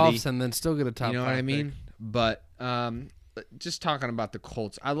playoffs somebody. and then still get a top 5 You know what I mean? pick. But just talking about the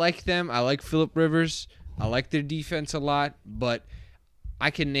Colts, I like them. I like Phillip Rivers. I like their defense a lot, but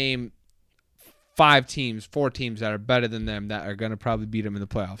I can name 4 teams that are better than them that are going to probably beat them in the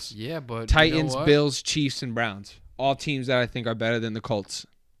playoffs. Yeah, but Titans, you know what? Bills, Chiefs, and Browns. All teams that I think are better than the Colts.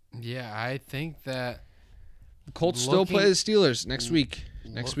 Yeah, I think that The Colts still play the Steelers next week.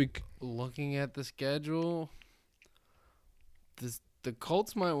 Looking at the schedule, the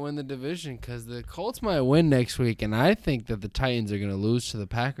Colts might win the division because the Colts might win next week, and I think that the Titans are going to lose to the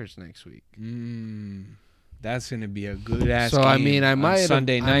Packers next week. That's going to be a good ass. So game I mean,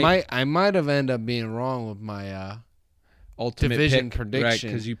 Sunday night. I might have ended up being wrong with my ultimate division pick, prediction, right?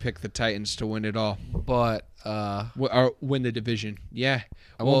 Because you picked the Titans to win it all, but or win the division. Yeah,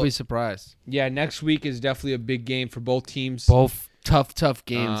 I won't be surprised. Yeah, next week is definitely a big game for both teams. Both tough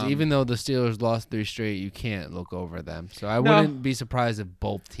games. Even though the Steelers lost 3 straight, you can't look over them. So I wouldn't be surprised if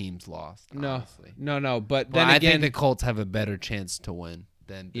both teams lost. Honestly. No. But then again, I think the Colts have a better chance to win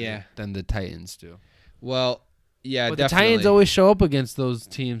than the Titans do. Well, yeah, but definitely. the Titans always show up against those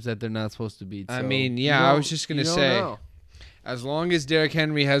teams that they're not supposed to beat. So I mean, I was just gonna say, as long as Derrick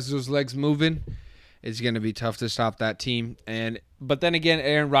Henry has those legs moving, it's gonna be tough to stop that team. But then again,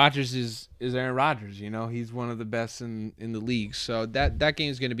 Aaron Rodgers is Aaron Rodgers. You know, he's one of the best in the league. So that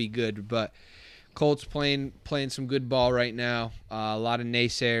game is gonna be good. But Colts playing some good ball right now. A lot of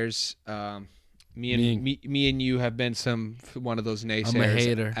naysayers. Me and you have been one of those naysayers. I'm a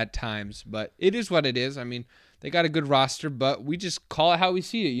hater at times, but it is what it is. I mean, they got a good roster, but we just call it how we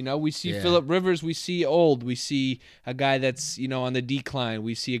see it. You know, we see Phillip Rivers, we see old, we see a guy that's on the decline,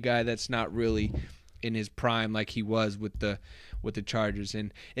 we see a guy that's not really in his prime like he was with the Chargers.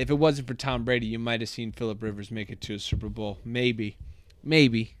 And if it wasn't for Tom Brady, you might have seen Phillip Rivers make it to a Super Bowl, maybe.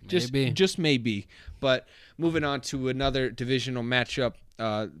 Just maybe. But moving on to another divisional matchup.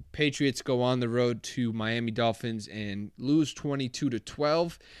 Patriots go on the road to Miami Dolphins and lose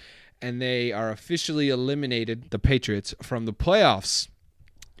 22-12, and they are officially eliminated, the Patriots, from the playoffs.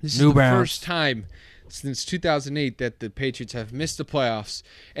 This is the first time since 2008 that the Patriots have missed the playoffs,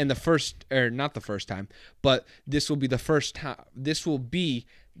 and not the first time, but this will be the first time. This will be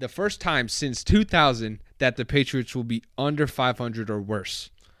the first time since 2000 that the Patriots will be under 500 or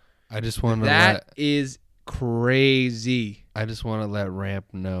worse. That is crazy. I just want to let Ramp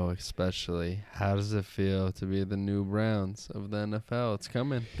know, especially, how does it feel to be the new Browns of the NFL? It's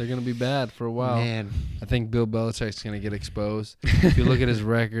coming. They're going to be bad for a while. Man. I think Bill Belichick's going to get exposed. If you look at his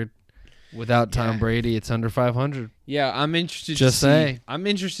record, without Tom Brady, it's under 500. Yeah, I'm interested I'm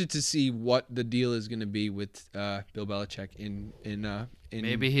interested to see what the deal is going to be with Bill Belichick in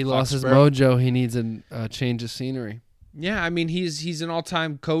maybe he lost his mojo. He needs a change of scenery. Yeah, I mean, he's an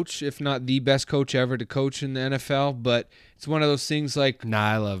all-time coach, if not the best coach ever to coach in the NFL, but it's one of those things like...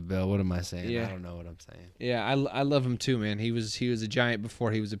 Nah, I love Bill. What am I saying? Yeah. I don't know what I'm saying. Yeah, I love him too, man. He was a Giant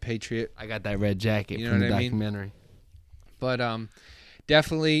before he was a Patriot. I got that red jacket from the documentary. But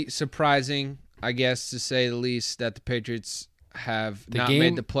definitely surprising, I guess, to say the least, that the Patriots have not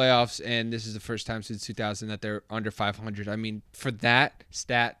made the playoffs, and this is the first time since 2000 that they're under 500. I mean, for that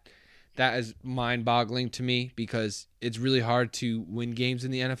stat... That is mind-boggling to me because it's really hard to win games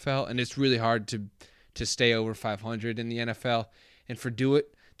in the NFL, and it's really hard to stay over 500 in the NFL. And to do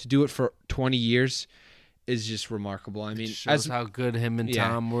it for 20 years is just remarkable. I mean, it shows how good him and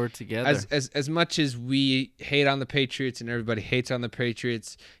Tom were together. As much as we hate on the Patriots and everybody hates on the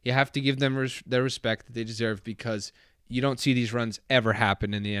Patriots, you have to give them their respect that they deserve because you don't see these runs ever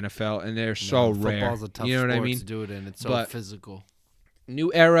happen in the NFL, and they're so rare. Football's a tough sport to do it in. It's so physical.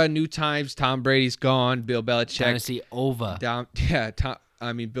 New era, new times. Tom Brady's gone. Bill Belichick. Dynasty over. Bill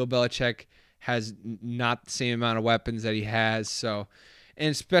Belichick has not the same amount of weapons that he has. So, and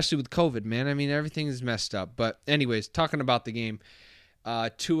especially with COVID, man. I mean, everything is messed up. But anyways, talking about the game,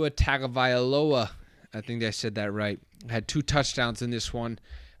 Tua Tagovailoa, I think I said that right, had 2 touchdowns in this one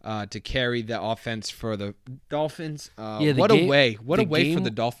to carry the offense for the Dolphins. What a way for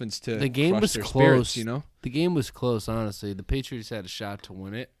the Dolphins to crush their spirits, you know? The game was close, honestly. The Patriots had a shot to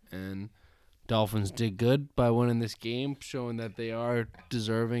win it, and Dolphins did good by winning this game, showing that they are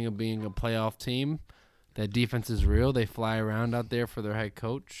deserving of being a playoff team. That defense is real. They fly around out there for their head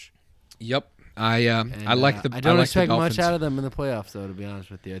coach. Yep. I don't expect much out of them in the playoffs, though, to be honest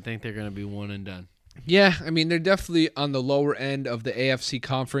with you. I think they're going to be one and done. Yeah, I mean, they're definitely on the lower end of the AFC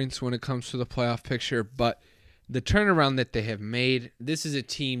conference when it comes to the playoff picture, but the turnaround that they have made, this is a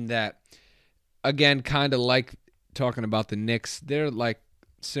team that, again, kind of like talking about the Knicks, they're like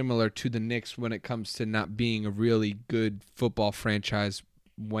similar to the Knicks when it comes to not being a really good football franchise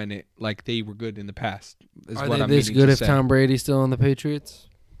when they were good in the past. Are they this good if Tom Brady's still on the Patriots?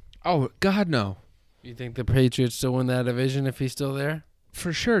 Oh, God, no. You think the Patriots still win that division if he's still there?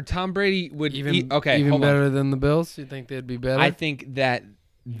 For sure. Tom Brady would even better than the Bills? You think they'd be better? I think that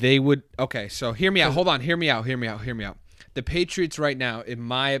they would. Okay, so hear me out. Hold on. Hear me out. The Patriots right now, in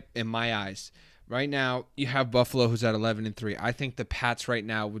my eyes, right now you have Buffalo who's at 11-3. I think the Pats right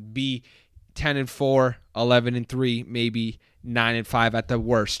now would be 10-4, 11-3, maybe 9-5 at the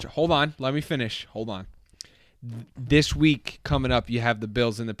worst. Hold on. Let me finish. Hold on. This week coming up, you have the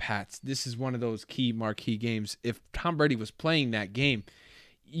Bills and the Pats. This is one of those key marquee games. If Tom Brady was playing that game,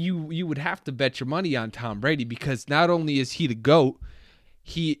 you would have to bet your money on Tom Brady because not only is he the GOAT,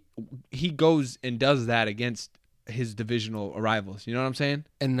 he goes and does that against his divisional rivals. You know what I'm saying?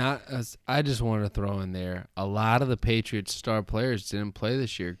 And I just want to throw in there, a lot of the Patriots star players didn't play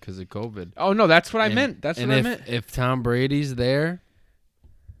this year because of COVID. Oh, no, that's what I meant. If Tom Brady's there,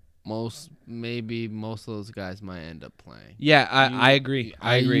 most of those guys might end up playing. Yeah, I agree.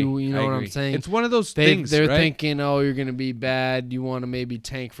 I agree. You know what I'm saying? It's one of those things. They're right? thinking, oh, you're going to be bad. You want to maybe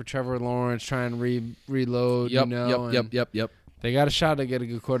tank for Trevor Lawrence, try and reload. Yep. They got a shot to get a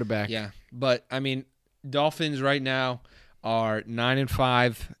good quarterback. Yeah, but I mean, Dolphins right now are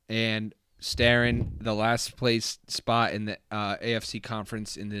 9-5 and staring the last place spot in the AFC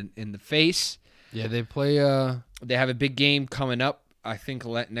conference in the face. Yeah, they play. They have a big game coming up I think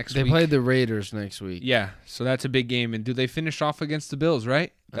next They week. play the Raiders next week. Yeah, so that's a big game. And do they finish off against the Bills?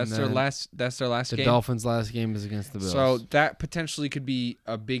 Right, that's their last. That's their last The game. Dolphins' last game is against the Bills. So that potentially could be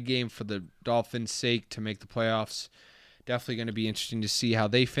a big game for the Dolphins' sake to make the playoffs. Definitely going to be interesting to see how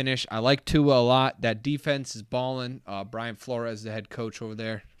they finish. I like Tua a lot. That defense is balling. Brian Flores, the head coach over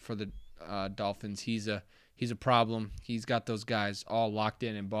there for the Dolphins, he's a problem. He's got those guys all locked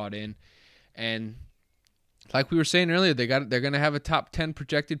in and bought in. And like we were saying earlier, they're going to have a top 10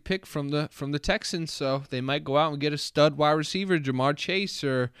 projected pick from the Texans, so they might go out and get a stud wide receiver, Jamar Chase,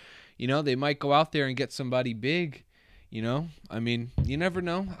 or they might go out there and get somebody big. I mean, you never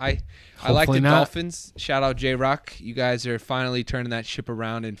know. I like the Dolphins. Shout out J-Rock. You guys are finally turning that ship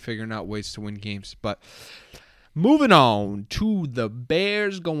around and figuring out ways to win games. But moving on to the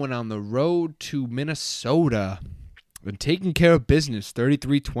Bears going on the road to Minnesota and taking care of business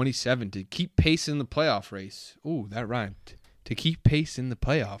 33-27 to keep pace in the playoff race. Ooh, that rhymed. To keep pace in the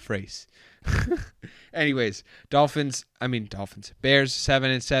playoff race. Anyways, Bears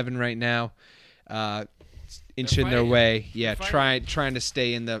 7-7 right now. Inching their way, trying to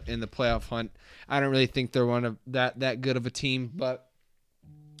stay in the playoff hunt. I don't really think they're one of that good of a team, but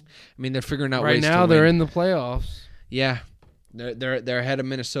I mean they're figuring out ways to win. Right now they're in the playoffs. Yeah, they're ahead of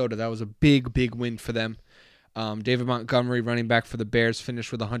Minnesota. That was a big win for them. David Montgomery, running back for the Bears,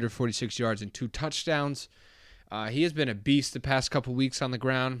 finished with 146 yards and 2 touchdowns. He has been a beast the past couple weeks on the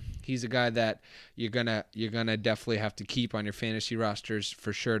ground. He's a guy that you're gonna definitely have to keep on your fantasy rosters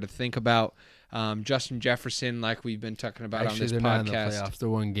for sure to think about. Justin Jefferson, like we've been talking about on this they're podcast. not in the playoffs. They're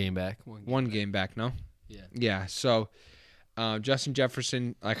one game back. One game back, no? Yeah. Yeah. So Justin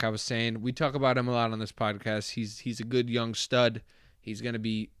Jefferson, like I was saying, we talk about him a lot on this podcast. He's a good young stud. He's gonna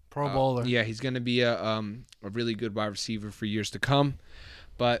be Pro Bowler. Yeah, he's gonna be a really good wide receiver for years to come.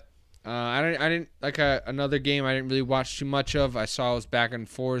 But I didn't like another game I didn't really watch too much of. I saw it was back and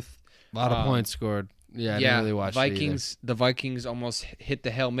forth. A lot of points scored. Yeah, I didn't really watch Vikings. The Vikings almost hit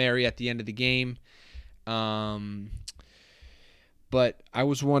the Hail Mary at the end of the game. But I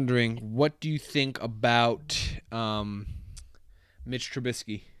was wondering, what do you think about Mitch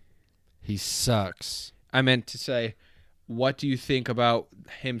Trubisky? He sucks. I meant to say, what do you think about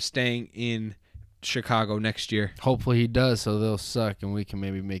him staying in Chicago next year? Hopefully he does, so they'll suck and we can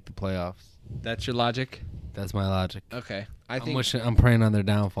maybe make the playoffs. That's your logic? That's my logic. Okay. I'm praying on their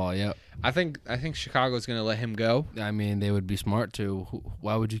downfall. Yep. I think Chicago's going to let him go. I mean, they would be smart to.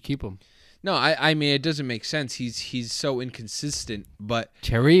 Why would you keep him? No, I mean it doesn't make sense. He's so inconsistent, but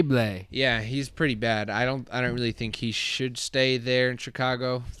terrible. Yeah, he's pretty bad. I don't really think he should stay there in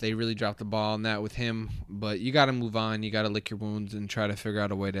Chicago. They really dropped the ball on that with him. But you got to move on. You got to lick your wounds and try to figure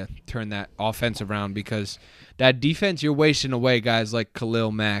out a way to turn that offense around, because that defense, you're wasting away guys like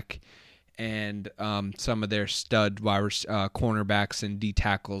Khalil Mack and some of their stud cornerbacks and D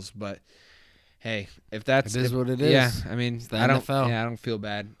tackles. But hey, if that's what it is. Yeah, I mean, I don't feel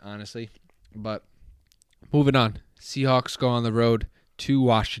bad, honestly. But moving on, Seahawks go on the road to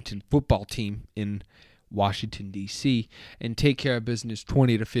Washington football team in Washington, D.C. and take care of business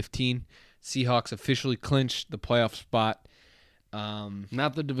 20-15. Seahawks officially clinched the playoff spot.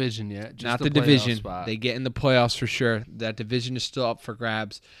 Not the division yet. Just not the division. Spot. They get in the playoffs for sure. That division is still up for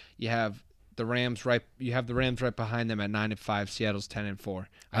grabs. You have the Rams right behind them at 9-5. Seattle's 10-4.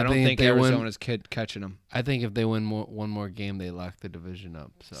 I don't think Arizona's catching them. I think if they win one more game, they lock the division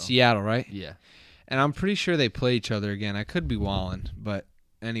up. So. Seattle, right? Yeah. And I'm pretty sure they play each other again. I could be walling, but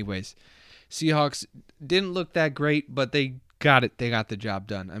anyways, Seahawks didn't look that great, but they got it. They got the job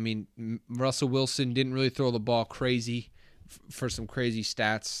done. I mean, Russell Wilson didn't really throw the ball crazy for some crazy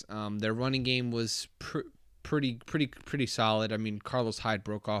stats. Their running game was pretty solid. I mean, Carlos Hyde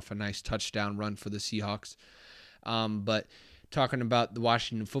broke off a nice touchdown run for the Seahawks. But talking about the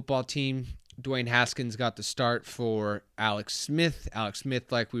Washington football team, Dwayne Haskins got the start for Alex Smith. Alex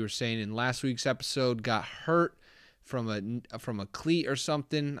Smith, like we were saying in last week's episode, got hurt from a cleat or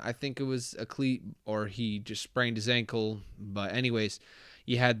something. I think it was a cleat, or he just sprained his ankle. But anyways,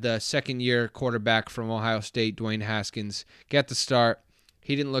 you had the second-year quarterback from Ohio State, Dwayne Haskins, get the start.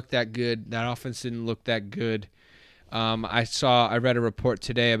 He didn't look that good. That offense didn't look that good. I read a report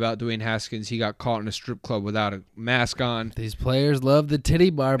today about Dwayne Haskins. He got caught in a strip club without a mask on. These players love the titty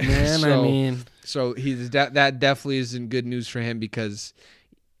bar, man. So that definitely isn't good news for him, because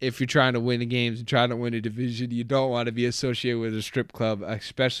if you're trying to win the games and trying to win a division, you don't want to be associated with a strip club,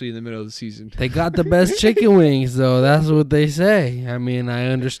 especially in the middle of the season. They got the best chicken wings, though. That's what they say. I mean, I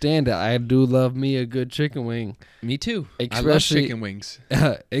understand it. I do love me a good chicken wing. Me too. I love chicken wings.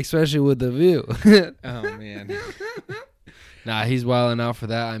 Especially with the view. Oh, man. Nah, he's wilding out for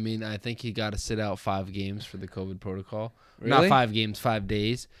that. I mean, I think he got to sit out 5 games for the COVID protocol. Really? Not 5 games, 5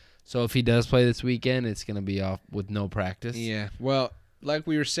 days. So if he does play this weekend, it's going to be off with no practice. Yeah. Well, like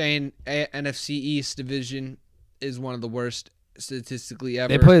we were saying, NFC East division is one of the worst statistically ever.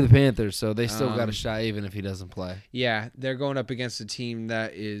 They play the Panthers, so they still got a shot even if he doesn't play. Yeah, they're going up against a team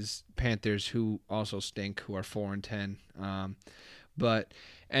that is Panthers, who also stink, who are 4-10. But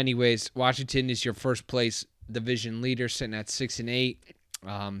anyways, Washington is your first place division leader, sitting at 6-8.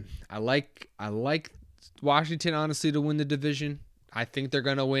 I like Washington honestly to win the division. I think they're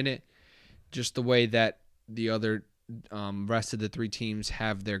gonna win it, just the way that the other rest of the 3 teams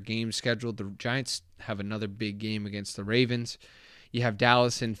have their games scheduled. The Giants have another big game against the Ravens. You have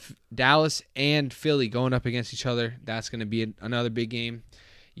Dallas and Philly going up against each other. That's going to be another big game.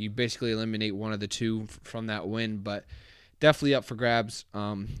 You basically eliminate one of the two from that win, but definitely up for grabs.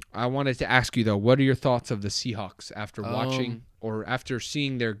 I wanted to ask you, though, what are your thoughts of the Seahawks after watching or after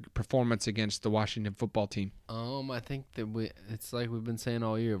seeing their performance against the Washington football team? I think that it's like we've been saying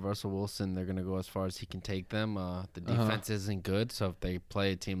all year. Russell Wilson, they're going to go as far as he can take them. The defense isn't good, so if they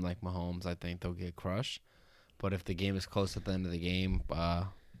play a team like Mahomes, I think they'll get crushed. But if the game is close at the end of the game,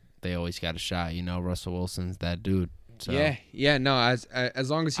 they always got a shot. You know, Russell Wilson's that dude. So. Yeah. No, as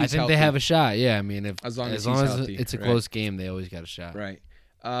long as he's I think healthy, they have a shot. Yeah, I mean, as long as healthy, it's a close game, they always got a shot. Right.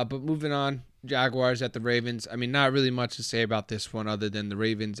 But moving on, Jaguars at the Ravens. I mean, not really much to say about this one other than the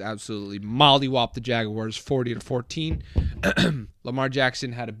Ravens absolutely mollywopped the Jaguars 40-14. Lamar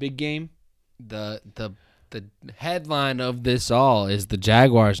Jackson had a big game. The headline of this all is the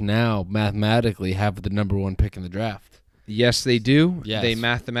Jaguars now mathematically have the number 1 pick in the draft. Yes, they do. Yes. They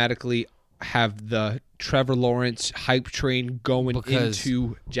mathematically have the Trevor Lawrence hype train going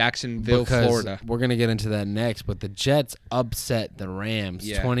into Jacksonville, Florida. We're going to get into that next, but the Jets upset the Rams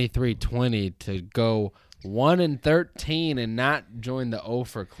 23-20 to go 1-13 and not join the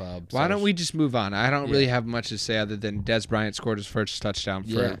Ofer club. Why don't we just move on? I don't really have much to say other than Dez Bryant scored his first touchdown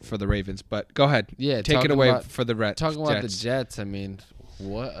for the Ravens. But go ahead. Yeah, take it away for the Jets. Talking about the Jets, I mean,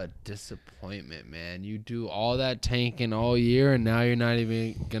 what a disappointment, man. You do all that tanking all year, and now you're not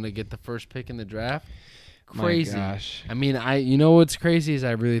even going to get the first pick in the draft? Crazy. My gosh. I mean, you know what's crazy is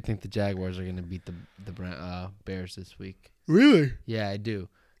I really think the Jaguars are going to beat the Bears this week. Really? Yeah, I do.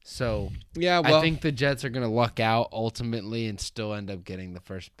 So yeah, well, I think the Jets are going to luck out ultimately and still end up getting the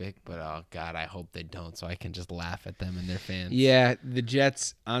first pick. But, oh, God, I hope they don't so I can just laugh at them and their fans. Yeah, the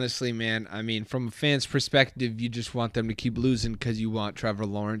Jets, honestly, man, I mean, from a fan's perspective, you just want them to keep losing because you want Trevor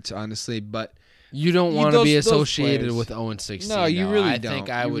Lawrence, honestly. But you don't want to be associated with 0-16. No, you really I don't. think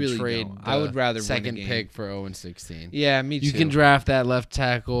I would really trade I would rather second win a game. pick for 0-16. Yeah, me too. You can draft that left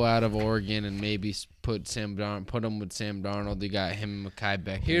tackle out of Oregon and maybe put him with Sam Darnold. You got him and Mekhi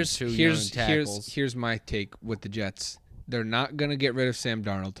Becton. Here's my take with the Jets. They're not going to get rid of Sam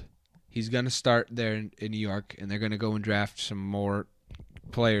Darnold. He's going to start there in New York, and they're going to go and draft some more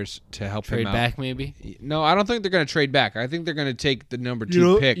players to help him out. Trade back, maybe? No, I don't think they're going to trade back. I think they're going to take the number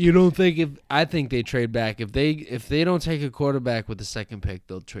 2 pick. You don't think I think they trade back. If they don't take a quarterback with the second pick,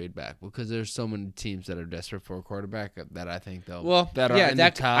 they'll trade back because there's so many teams that are desperate for a quarterback that I think they'll are going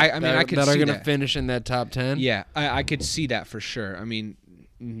to finish in that top 10. Yeah, I could see that for sure. I mean,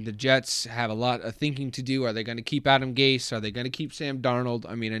 the Jets have a lot of thinking to do. Are they going to keep Adam Gase? Are they going to keep Sam Darnold?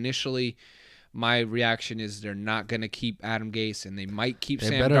 I mean, initially, my reaction is they're not going to keep Adam Gase, and they might keep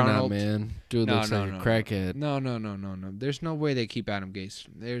Sam Darnold. They better not, man. Dude looks like a crackhead. No. There's no way they keep Adam Gase.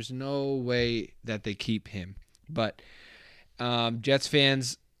 There's no way that they keep him. But Jets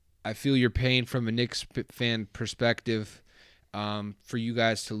fans, I feel your pain from a Knicks fan perspective. For you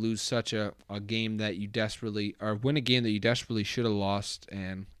guys to lose such a game that you desperately, or win a game that you desperately should have lost,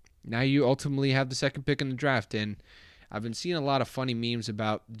 and now you ultimately have the second pick in the draft. And I've been seeing a lot of funny memes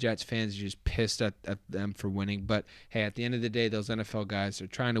about Jets fans just pissed at them for winning. But, hey, at the end of the day, those NFL guys are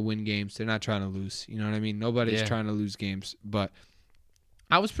trying to win games. They're not trying to lose. You know what I mean? Nobody's trying to lose games. But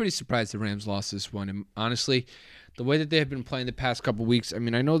I was pretty surprised the Rams lost this one. And honestly, the way that they have been playing the past couple weeks, I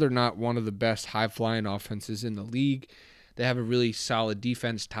mean, I know they're not one of the best high-flying offenses in the league. They have a really solid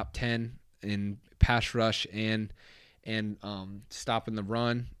defense, top 10 in pass rush and stopping the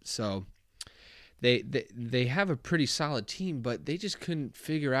run. So They have a pretty solid team, but they just couldn't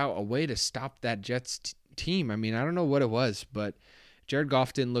figure out a way to stop that Jets team. I mean, I don't know what it was, but Jared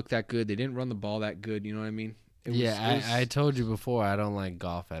Goff didn't look that good. They didn't run the ball that good. You know what I mean? I told you before I don't like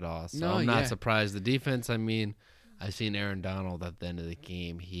Goff at all. So I'm not surprised. The defense, I mean, I seen Aaron Donald at the end of the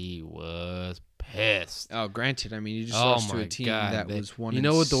game. He was pissed. Oh, granted. I mean, you just lost to a team that was one. You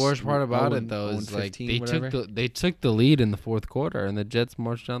know what the worst part about it though is like they took the lead in the fourth quarter, and the Jets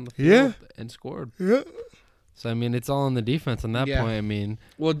marched down the field and scored. Yeah. So, I mean, it's all on the defense on that point. I mean,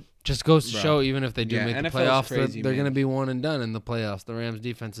 well, just goes to show, even if they do make the NFL playoffs, crazy, they're going to be one and done in the playoffs. The Rams'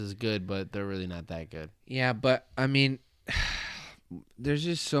 defense is good, but they're really not that good. Yeah, but, I mean, there's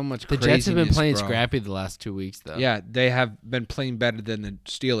just so much The craziness, Jets have been playing bro. scrappy the last 2 weeks, though. Yeah, they have been playing better than the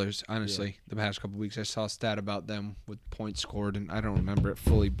Steelers, honestly, the past couple of weeks. I saw a stat about them with points scored, and I don't remember it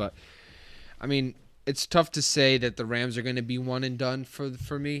fully. But, I mean, it's tough to say that the Rams are going to be one and done for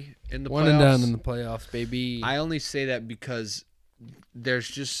me in the playoffs. One and done in the playoffs, baby. I only say that because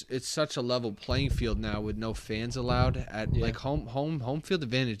it's such a level playing field now with no fans allowed at like home field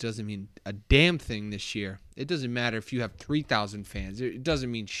advantage doesn't mean a damn thing this year. It doesn't matter if you have 3,000 fans. It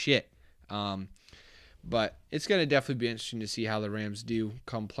doesn't mean shit. But it's going to definitely be interesting to see how the Rams do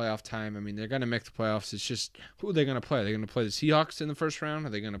come playoff time. I mean, they're going to make the playoffs. It's just who are they going to play? Are they going to play the Seahawks in the first round? Are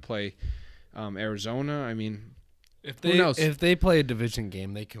they going to play Arizona? I mean, who knows? If they play a division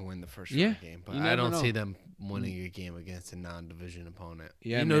game, they can win the first round game. But I don't know. see them winning a game against a non-division opponent.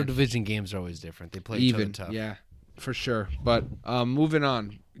 Yeah, division games are always different. They play even each other tough. Yeah, for sure. But moving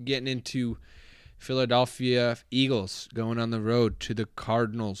on, getting into Philadelphia Eagles going on the road to the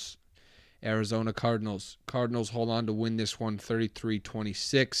Cardinals, Arizona Cardinals. Cardinals hold on to win this one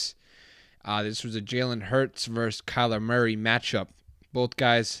 33-26. This was a Jalen Hurts versus Kyler Murray matchup. Both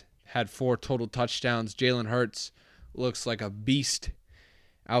guys had 4 total touchdowns. Jalen Hurts looks like a beast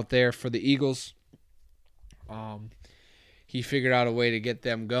out there for the Eagles. He figured out a way to get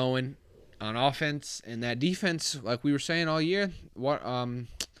them going on offense, and that defense, like we were saying all year,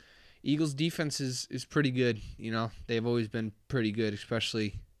 Eagles defense is pretty good. You know, they've always been pretty good,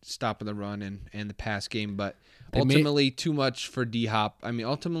 especially stopping the run and the pass game. But ultimately, too much for D-Hop. I mean,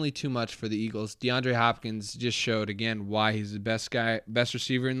 ultimately too much for the Eagles. DeAndre Hopkins just showed again why he's the best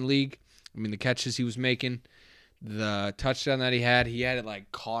receiver in the league. I mean, the catches he was making. The touchdown that he had it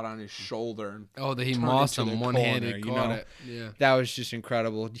like caught on his shoulder. He mossed him one-handed, caught it. Yeah, that was just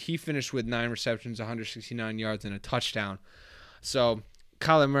incredible. He finished with 9 receptions, 169 yards, and a touchdown. So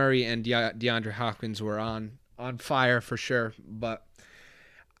Kyler Murray and DeAndre Hopkins were on fire for sure. But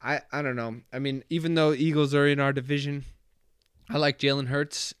I don't know. I mean, even though Eagles are in our division, I like Jalen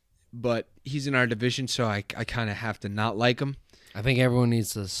Hurts, but he's in our division, so I kind of have to not like him. I think everyone needs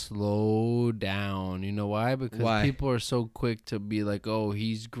to slow down. You know why? Because people are so quick to be like, oh,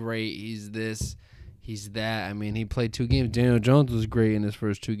 he's great, he's this, he's that. I mean, he played 2 games. Daniel Jones was great in his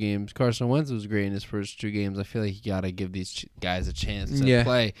first 2 games. Carson Wentz was great in his first 2 games. I feel like you got to give these guys a chance to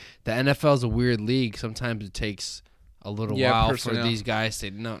play. The NFL is a weird league. Sometimes it takes a little while for these guys to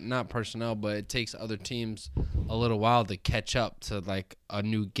not personnel, but it takes other teams a little while to catch up to like a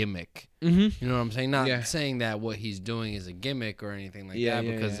new gimmick. Mm-hmm. You know what I'm saying? Not saying that what he's doing is a gimmick or anything like that,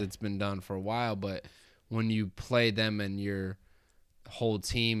 because it's been done for a while. But when you play them and your whole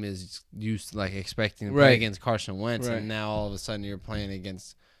team is used to like expecting to play against Carson Wentz, and now all of a sudden you're playing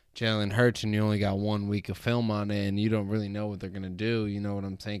against Jalen Hurts, and you only got 1 week of film on it, and you don't really know what they're gonna do. You know what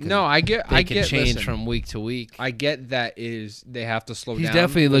I'm saying? No, I get. They can change from week to week. I get that they have to slow down. He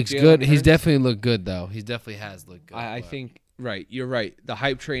definitely looks good. He's definitely looked good though. He definitely has looked good. I think you're right. The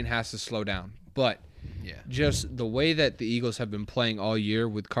hype train has to slow down, but just the way that the Eagles have been playing all year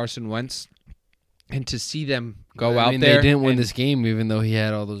with Carson Wentz, and to see them go out there. They didn't win this game, even though he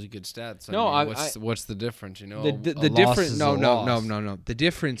had all those good stats. What's the difference? You know, the difference. No. The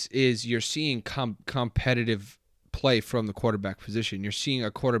difference is you're seeing competitive play from the quarterback position. You're seeing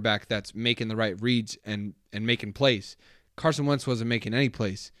a quarterback that's making the right reads and making plays. Carson Wentz wasn't making any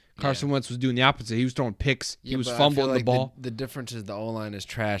plays. Carson Wentz was doing the opposite. He was throwing picks. He was fumbling the ball. The difference is the O-line is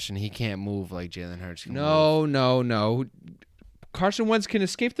trash, and he can't move like Jalen Hurts can move. No. Carson Wentz can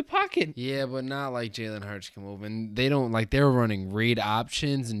escape the pocket. Yeah, but not like Jalen Hurts can move. And they don't, like, they're running read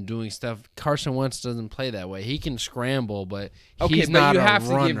options and doing stuff. Carson Wentz doesn't play that way. He can scramble, but he's not a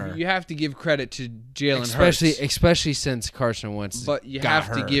runner. You have to give credit to Jalen Hurts. Especially since Carson Wentz But you got have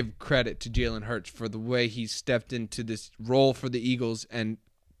hurt. to give credit to Jalen Hurts for the way he stepped into this role for the Eagles and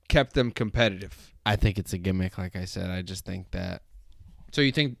kept them competitive. I think it's a gimmick, like I said. I just think that. So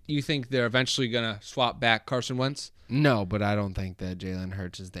you think they're eventually going to swap back Carson Wentz? No, but I don't think that Jalen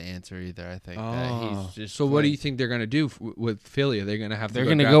Hurts is the answer either. I think that he's just. So what do you think they're going to do with Philly? Are they going to have? They're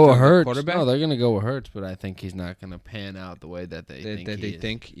going to go with Hurts. No, they're going to go with Hurts, but I think he's not going to pan out the way that they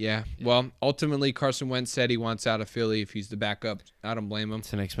think. Yeah. Well, ultimately, Carson Wentz said he wants out of Philly if he's the backup. I don't blame him.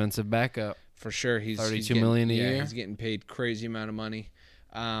 It's an expensive backup for sure. He's $32 million a year. He's getting paid crazy amount of money.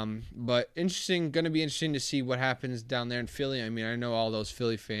 But going to be interesting to see what happens down there in Philly. I mean, I know all those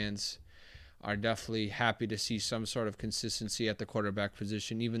Philly fans are definitely happy to see some sort of consistency at the quarterback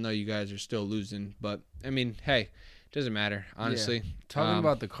position, even though you guys are still losing. But, I mean, hey, Doesn't matter, honestly. Yeah. Talking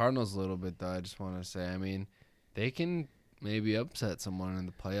about the Cardinals a little bit, though, I just want to say, I mean, they can maybe upset someone in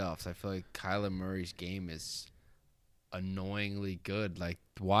the playoffs. I feel like Kyler Murray's game is annoyingly good. Like,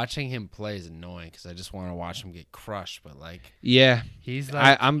 watching him play is annoying because I just want to watch him get crushed. But, like, yeah, he's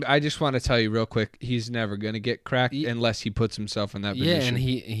like, I just want to tell you real quick, he's never going to get cracked unless he puts himself in that position.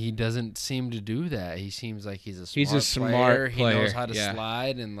 Yeah, and he doesn't seem to do that. He seems like he's a smart player. He knows how to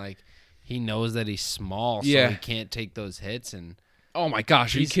slide, and, like, he knows that he's small, so he can't take those hits. And oh my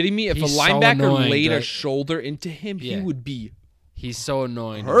gosh, are you kidding me? If a linebacker laid a shoulder into him, he would be. He's so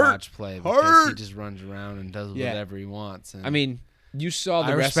annoying to watch play because he just runs around and does whatever he wants. And I mean, you saw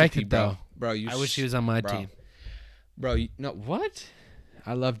the recipe, bro. Bro, I wish he was on my team. Bro, what?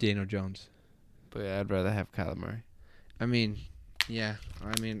 I love Daniel Jones. But yeah, I'd rather have Kyler Murray. I mean, yeah.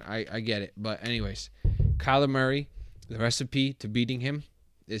 I mean, I get it. But anyways, Kyler Murray, the recipe to beating him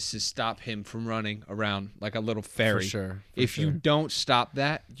is to stop him from running around like a little fairy. For sure. If you don't stop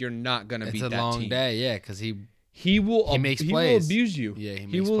that, you're not going to beat that team. It's a long day, yeah, because he makes plays. He will abuse you. Yeah,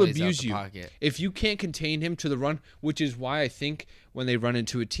 he will abuse you. If you can't contain him to the run, which is why I think when they run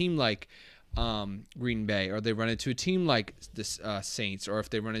into a team like Green Bay, or they run into a team like the Saints, or if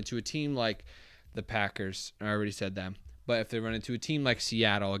they run into a team like the Packers, I already said them, but if they run into a team like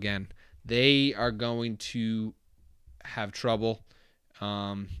Seattle again, they are going to have trouble.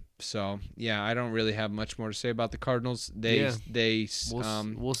 So yeah, I don't really have much more to say about the Cardinals.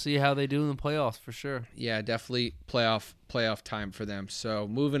 We'll see how they do in the playoffs for sure. Yeah, definitely playoff time for them. So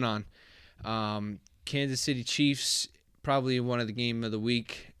moving on, Kansas City Chiefs, probably one of the game of the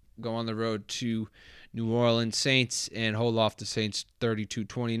week, go on the road to New Orleans Saints and hold off the Saints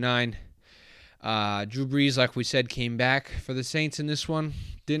 32-29. Drew Brees, like we said, came back for the Saints in this one.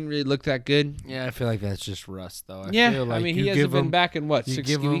 Didn't really look that good. Yeah, I feel like that's just rust, though. I mean, he hasn't been back in, 7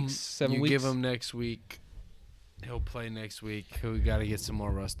 weeks? You give him next week. He'll play next week. We got to get some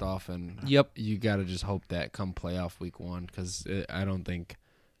more rust off, and you got to just hope that come playoff week 1, because I don't think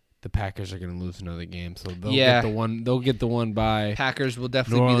the Packers are going to lose another game. So they'll get the one. They'll get the one bye. Packers will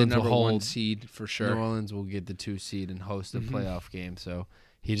definitely be the number 1 seed for sure. New Orleans will get the 2 seed and host a playoff game. So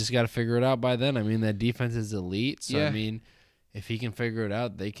he just got to figure it out by then. I mean, that defense is elite. So I mean, if he can figure it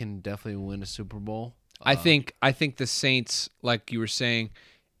out, they can definitely win a Super Bowl. I think the Saints, like you were saying,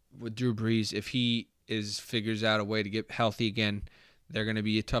 with Drew Brees, if he figures out a way to get healthy again, they're going to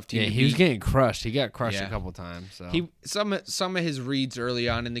be a tough team. Yeah, he was getting crushed. He got crushed a couple times. So some of his reads early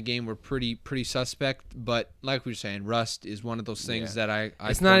on in the game were pretty suspect. But like we were saying, rust is one of those things that I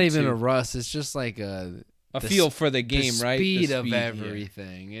it's not even a rust. It's just like a feel for the game, right? The speed of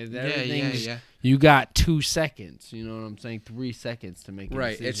everything. Yeah. You got 2 seconds. You know what I'm saying? 3 seconds to make a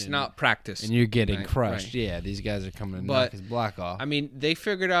decision. It's not practice. And you're getting crushed. Right. Yeah, these guys are coming to knock his block off. I mean, they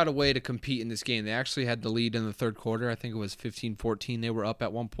figured out a way to compete in this game. They actually had the lead in the third quarter. I think it was 15-14. They were up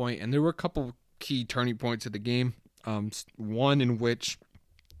at one point, and there were a couple key turning points of the game. One in which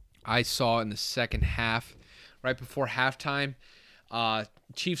I saw in the second half, right before halftime,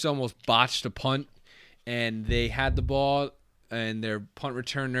 Chiefs almost botched a punt. And they had the ball, and their punt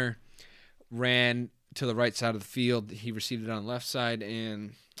returner ran to the right side of the field. He received it on the left side,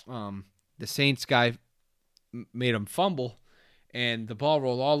 and the Saints guy made him fumble, and the ball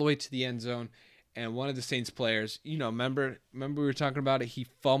rolled all the way to the end zone. And one of the Saints players, remember we were talking about it. He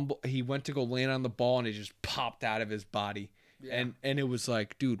fumbled. He went to go land on the ball, and it just popped out of his body. Yeah. And it was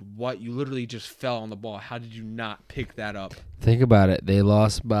like, dude, what? You literally just fell on the ball. How did you not pick that up? Think about it. They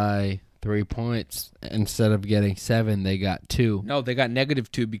lost by 3 points. Instead of getting 7, they got 2. No, they got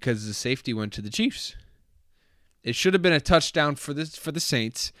 -2 because the safety went to the Chiefs. It should have been a touchdown for the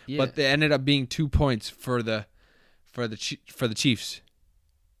Saints, but they ended up being 2 points for the Chiefs.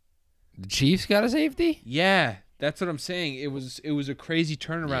 The Chiefs got a safety? Yeah, that's what I'm saying. It was a crazy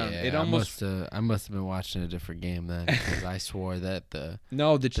turnaround. Yeah, it almost I must have been watching a different game then, because I swore that the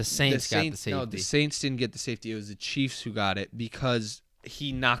Saints got the safety. No, the Saints didn't get the safety. It was the Chiefs who got it because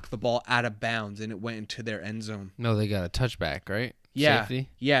he knocked the ball out of bounds and it went into their end zone. No, they got a touchback, right? Yeah, safety?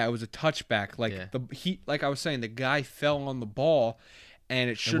 Yeah, it was a touchback. Like I was saying, the guy fell on the ball, and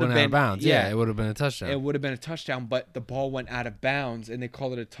it should have been out of bounds. Yeah, it would have been a touchdown. It would have been a touchdown, but the ball went out of bounds, and they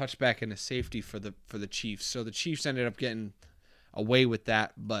called it a touchback and a safety for the Chiefs. So the Chiefs ended up getting away with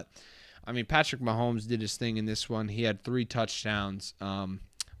that. But I mean, Patrick Mahomes did his thing in this one. He had 3 touchdowns,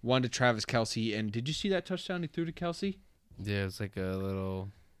 one to Travis Kelce, and did you see that touchdown he threw to Kelce? Yeah, it was like a little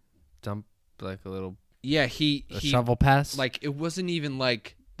dump, like a little he shovel pass. Like, it wasn't even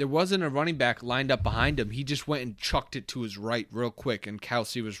like there wasn't a running back lined up behind him. He just went and chucked it to his right real quick, and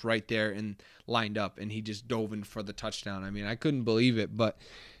Kelce was right there and lined up, and he just dove in for the touchdown. I mean, I couldn't believe it, but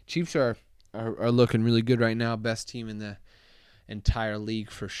Chiefs are are looking really good right now. Best team in the entire league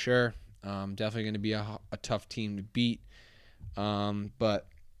for sure. Definitely going to be a tough team to beat. But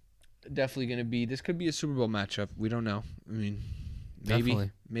definitely going to be. This could be a Super Bowl matchup. We don't know. I mean,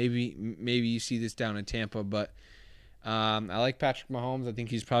 maybe you see this down in Tampa, but I like Patrick Mahomes. I think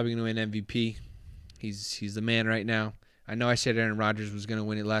he's probably going to win MVP. He's the man right now. I know I said Aaron Rodgers was going to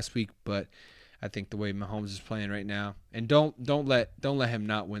win it last week, but I think the way Mahomes is playing right now, and don't let him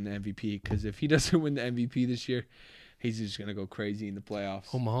not win the MVP, because if he doesn't win the MVP this year, he's just going to go crazy in the playoffs.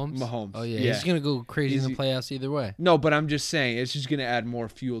 Oh, Mahomes? Mahomes. Oh, yeah. He's going to go crazy in the playoffs either way. No, but I'm just saying, it's just going to add more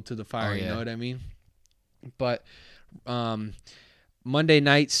fuel to the fire, You know what I mean? But Monday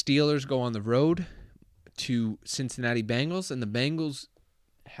night, Steelers go on the road to Cincinnati Bengals, and the Bengals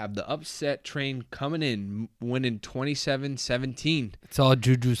have the upset train coming in, winning 27-17. It's all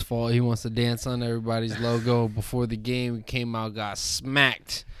Juju's fault. He wants to dance on everybody's logo before the game came out, got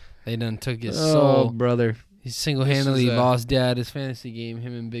smacked. They done took his soul. Brother. He single-handedly lost Dad his fantasy game.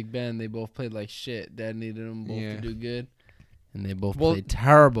 Him and Big Ben, they both played like shit. Dad needed them both to do good, and they both played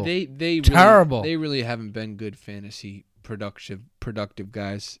terrible. Terrible. They really haven't been good fantasy productive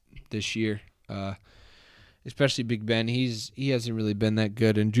guys this year. Especially Big Ben, he hasn't really been that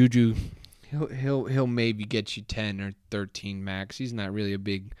good, and Juju, he'll maybe get you 10 or 13 max. He's not really a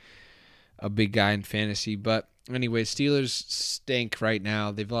big guy in fantasy, but anyway, Steelers stink right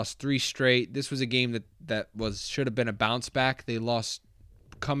now. They've lost 3 straight. This was a game that should have been a bounce back. They lost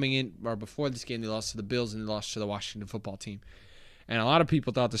coming in, or before this game, they lost to the Bills and they lost to the Washington football team. And a lot of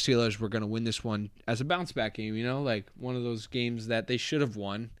people thought the Steelers were going to win this one as a bounce back game, like one of those games that they should have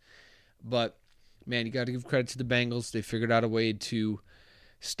won, but man, you got to give credit to the Bengals. They figured out a way to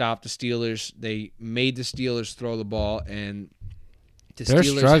stop the Steelers. They made the Steelers throw the ball, and They're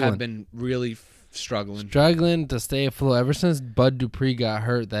Steelers struggling. have been really struggling. Struggling to stay afloat. Ever since Bud Dupree got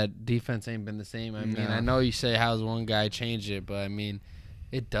hurt, that defense ain't been the same. I mean, I know you say how's one guy changed it, but I mean,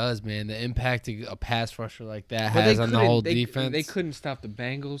 it does, man. The impact a pass rusher like that has on the whole defense. They couldn't stop the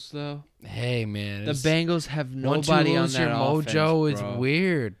Bengals, though. Hey, man. The Bengals have nobody on that offense, mojo is bro.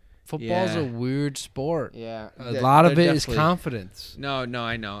 weird. Football's a weird sport. Yeah. A lot of it is confidence. No,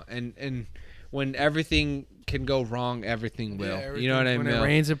 I know. And when everything can go wrong, everything will. Everything, you know what I mean? When it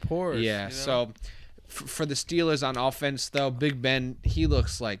rains, it pours. Yeah, so for the Steelers on offense, though, Big Ben, he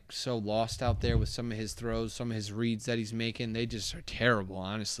looks like so lost out there with some of his throws, some of his reads that he's making. They just are terrible,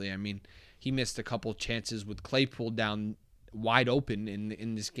 honestly. I mean, he missed a couple chances with Claypool down wide open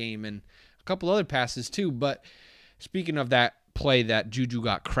in this game, and a couple other passes too. But speaking of that play that Juju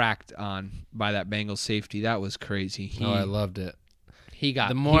got cracked on by that Bengals safety, that was crazy. I loved it.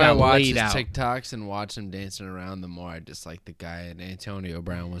 The more I watch his TikToks and watch him dancing around, the more I just like the guy. And Antonio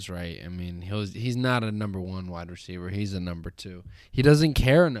Brown was right. I mean, he's not a number 1 wide receiver. He's a number 2. He doesn't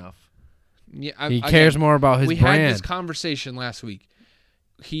care enough. Yeah, he cares more about his brand. We had this conversation last week.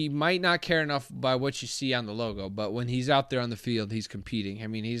 He might not care enough by what you see on the logo, but when he's out there on the field, he's competing. I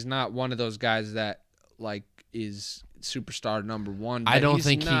mean, he's not one of those guys that is superstar number 1. I don't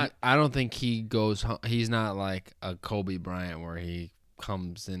think he goes. He's not like a Kobe Bryant where he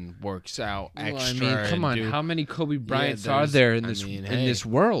comes and works out extra. I mean, come on, how many Kobe Bryants are there in this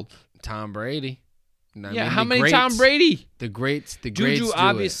world? Tom Brady. How many Tom Brady? The greats. Juju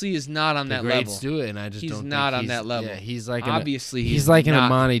obviously is not on that level. The greats do it, and I just don't think he's not on that level. Yeah, he's like he's like an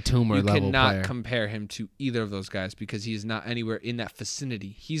Amani Toomer level player. You cannot compare him to either of those guys because he's not anywhere in that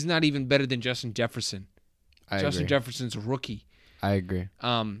vicinity. He's not even better than Justin Jefferson. Justin Jefferson's a rookie. I agree.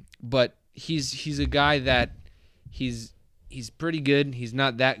 But he's a guy that he's pretty good. He's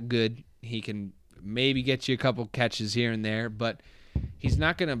not that good. He can maybe get you a couple catches here and there, but he's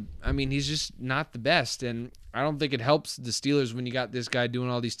not going to – I mean, he's just not the best. And I don't think it helps the Steelers when you got this guy doing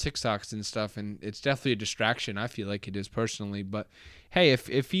all these TikToks and stuff, and it's definitely a distraction. I feel like it is personally. But, hey,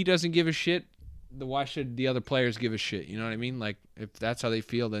 if he doesn't give a shit, then why should the other players give a shit? You know what I mean? Like, if that's how they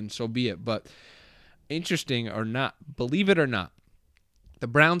feel, then so be it. But interesting or not, believe it or not, the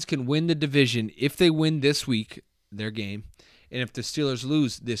Browns can win the division if they win this week, their game, and if the Steelers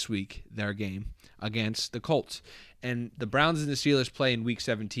lose this week, their game against the Colts. And the Browns and the Steelers play in Week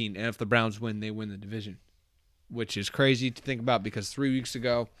 17, and if the Browns win, they win the division, which is crazy to think about because 3 weeks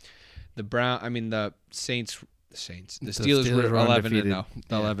ago, the Steelers were 11-0.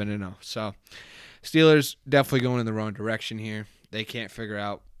 11-0. So Steelers definitely going in the wrong direction here. They can't figure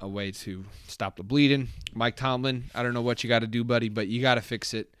out a way to stop the bleeding. Mike Tomlin, I don't know what you got to do, buddy, but you got to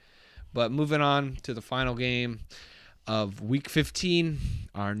fix it. But moving on to the final game of Week 15,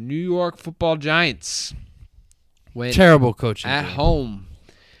 our New York Football Giants went terrible coaching at game. Home.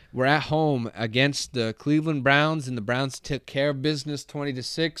 We're at home against the Cleveland Browns, and the Browns took care of business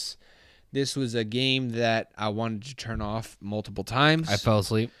 20-6. This was a game that I wanted to turn off multiple times. I fell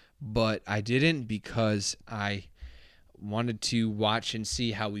asleep. But I didn't because I wanted to watch and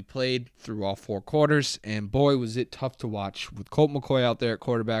see how we played through all 4 quarters. And boy, was it tough to watch with Colt McCoy out there at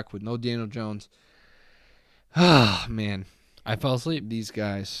quarterback with no Daniel Jones. Ah, man. I fell asleep. These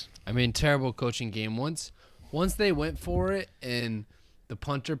guys. I mean, terrible coaching game. Once they went for it and the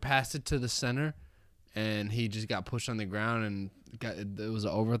punter passed it to the center and he just got pushed on the ground and it was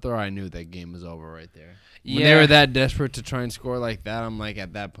an overthrow, I knew that game was over right there. When they were that desperate to try and score like that, I'm like,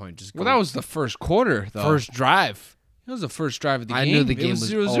 at that point, just go. Well, that was the first quarter, though. First drive. It was the first drive of the game. I knew the game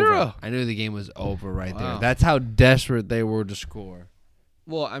was 0-0. over. I knew the game was over right there. That's how desperate they were to score.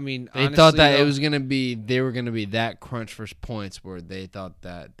 Well, I mean, they honestly, thought that they were gonna be that crunch for points where they thought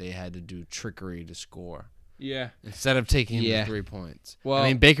that they had to do trickery to score. Yeah. Instead of taking the 3 points. Well, I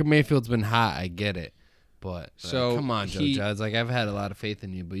mean, Baker Mayfield's been hot. I get it. But so come on, Joe Judge. Like, I've had a lot of faith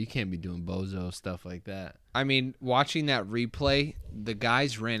in you, but you can't be doing bozo stuff like that. I mean, watching that replay, the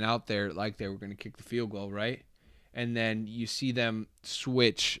guys ran out there like they were going to kick the field goal, right? And then you see them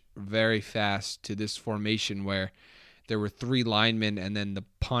switch very fast to this formation where there were 3 linemen and then the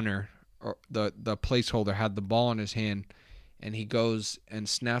punter or the placeholder had the ball in his hand, and he goes and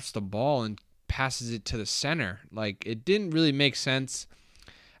snaps the ball and passes it to the center. Like, it didn't really make sense.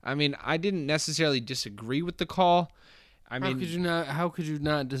 I mean, I didn't necessarily disagree with the call. How could you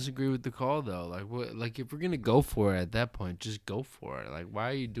not disagree with the call though? Like, what? Like, if we're gonna go for it at that point, just go for it. Like, why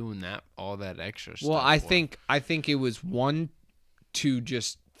are you doing all that extra stuff? Well, I think it was one to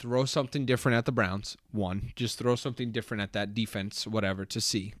just throw something different at the Browns. One, just throw something different at that defense, whatever, to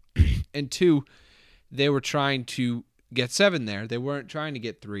see. And 2, they were trying to get 7 there. They weren't trying to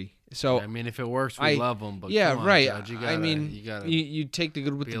get 3. So I mean, if it works, we love them. But yeah, come on, right. Judge, you take the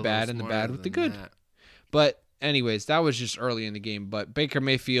good with the bad and the bad with the good. But anyways, that was just early in the game. But Baker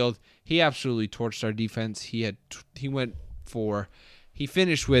Mayfield, he absolutely torched our defense. He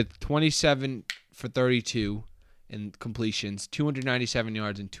finished with 27 for 32 in completions, 297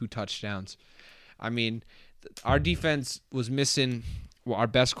 yards and 2 touchdowns. I mean, our defense was missing our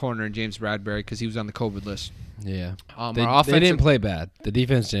best corner in James Bradbury because he was on the COVID list. Yeah. They didn't play bad. The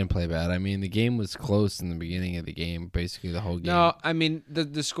defense didn't play bad. I mean, the game was close in the beginning of the game, basically the whole game. No, I mean,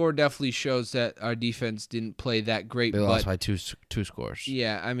 the score definitely shows that our defense didn't play that great. They lost by two scores.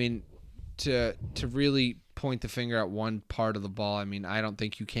 Yeah, I mean, to really point the finger at one part of the ball, I mean, I don't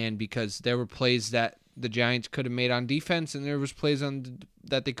think you can, because there were plays that the Giants could have made on defense and there was plays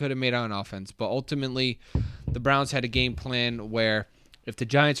that they could have made on offense. But ultimately, the Browns had a game plan where if the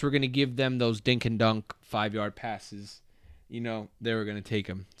Giants were going to give them those dink and dunk 5-yard passes, they were going to take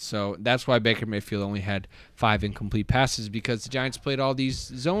them. So that's why Baker Mayfield only had 5 incomplete passes, because the Giants played all these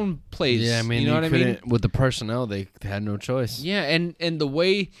zone plays. Yeah, I mean, you know what I mean? With the personnel, they had no choice. Yeah, and the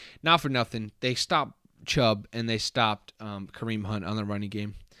way, not for nothing, they stopped Chubb and they stopped Kareem Hunt on the running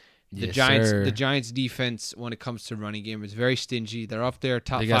game. The Giants defense, when it comes to running game, is very stingy. They're up there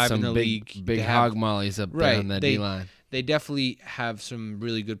top 5 in the league. Big hog mollies up there on that D-line. They definitely have some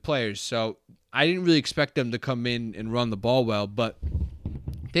really good players. So I didn't really expect them to come in and run the ball well, but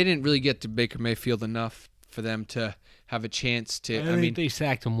they didn't really get to Baker Mayfield enough for them to have a chance to. I mean, they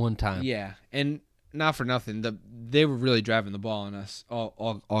sacked him one time. Yeah, and not for nothing, they were really driving the ball on us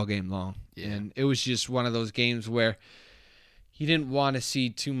all game long. Yeah. And it was just one of those games where you didn't want to see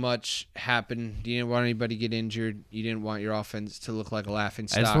too much happen. You didn't want anybody to get injured. You didn't want your offense to look like a laughing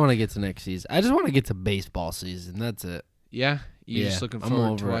stock. I just want to get to next season. I just want to get to baseball season. That's it. Yeah? You're just looking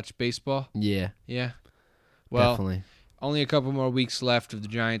forward to watch baseball? Yeah. Yeah. Well, definitely. Only a couple more weeks left of the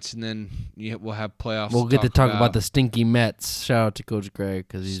Giants, and then we'll have playoffs. We'll get to talk about the stinky Mets. Shout out to Coach Greg,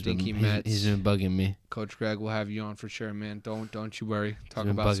 because he's been bugging me. Coach Greg will have you on for sure, man. Don't you worry. Talk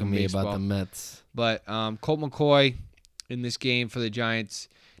he's been about bugging some me baseball. about the Mets. But Colt McCoy in this game for the Giants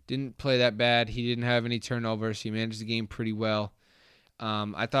didn't play that bad. He didn't have any turnovers. He managed the game pretty well.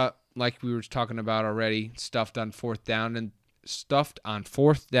 I thought, like we were talking about already, stuffed on fourth down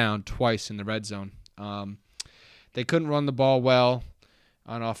twice in the red zone. They couldn't run the ball well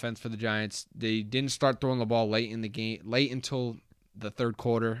on offense for the Giants. They didn't start throwing the ball late in the game, late until the third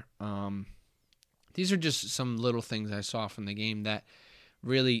quarter. These are just some little things I saw from the game that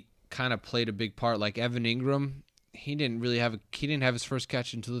really kind of played a big part. Like Evan Ingram, he didn't have his first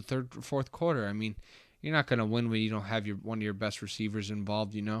catch until the third or fourth quarter. I mean, you're not going to win when you don't have one of your best receivers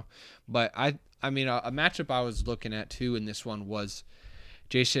involved, But I mean, a matchup I was looking at too in this one was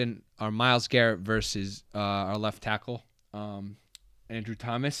Myles Garrett versus our left tackle, Andrew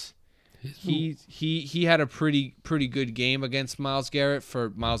Thomas. He had a pretty good game against Myles Garrett, for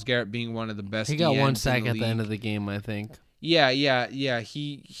Myles Garrett being one of the best. He got DNs one sack in the at the league. end of the game, I think. Yeah.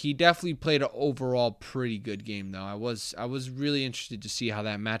 He definitely played an overall pretty good game though. I was really interested to see how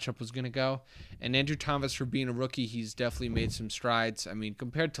that matchup was gonna go. And Andrew Thomas, for being a rookie, he's definitely made some strides. I mean,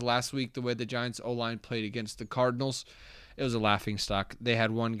 compared to last week, the way the Giants O-line played against the Cardinals, it was a laughing stock. They had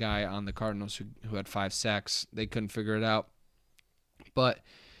one guy on the Cardinals who had 5 sacks. They couldn't figure it out. But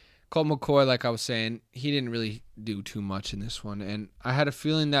Colt McCoy, like I was saying, he didn't really do too much in this one. And I had a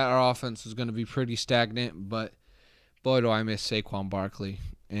feeling that our offense was going to be pretty stagnant, but boy, do I miss Saquon Barkley.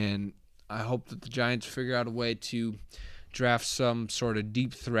 And I hope that the Giants figure out a way to draft some sort of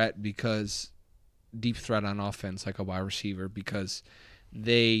deep threat on offense, like a wide receiver, because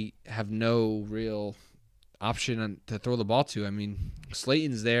they have no real option to throw the ball to. I mean,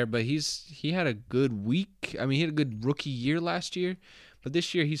 Slayton's there, but he had a good week. I mean, he had a good rookie year last year, but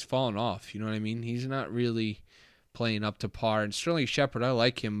this year he's fallen off. You know what I mean? He's not really playing up to par. And Sterling Shepard, I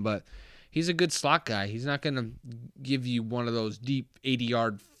like him, but he's a good slot guy. He's not going to give you one of those deep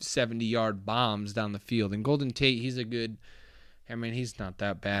 80-yard, 70-yard bombs down the field. And Golden Tate, he's not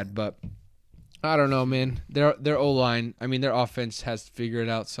that bad, but I don't know, man. Their O-line, I mean, their offense has to figure it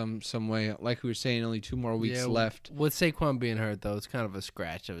out some way. Like we were saying, only 2 more weeks left. With Saquon being hurt, though, it's kind of a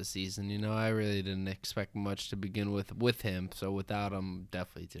scratch of a season. You know, I really didn't expect much to begin with him. So without him,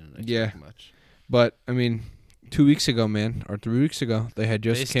 definitely didn't expect much. But, I mean, 2 weeks ago, man, or 3 weeks ago, they had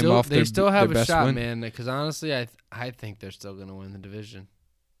just came off their best win. They still have a shot, man, because honestly, I think they're still going to win the division.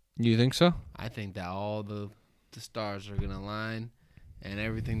 You think so? I think that all the stars are going to align, and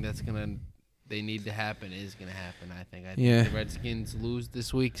everything they need to happen is going to happen, I think. I think the Redskins lose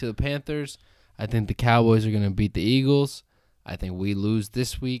this week to the Panthers. I think the Cowboys are going to beat the Eagles. I think we lose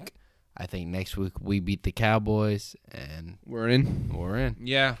this week. I think next week we beat the Cowboys, and we're in.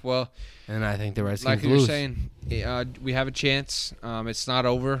 Yeah, well. And I think the Redskins lose. Like you were saying, we have a chance. It's not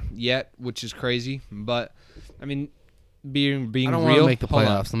over yet, which is crazy. But, I mean, being real. I don't want to make the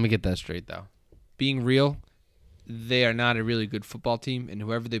playoffs. Let me get that straight, though. Being real, they are not a really good football team, and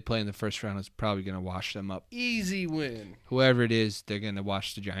whoever they play in the first round is probably going to wash them up. Easy win. Whoever it is, they're going to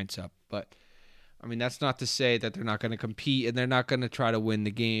wash the Giants up. But, I mean, that's not to say that they're not going to compete and they're not going to try to win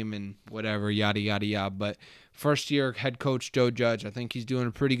the game and whatever, yada, yada, yada. But first-year head coach Joe Judge, I think he's doing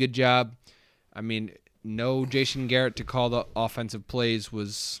a pretty good job. I mean, no Jason Garrett to call the offensive plays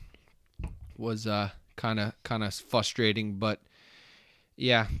was kind of frustrating, but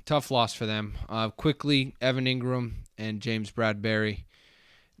yeah, tough loss for them. Quickly, Evan Ingram and James Bradbury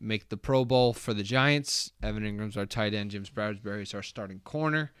make the Pro Bowl for the Giants. Evan Ingram's our tight end. James Bradbury's our starting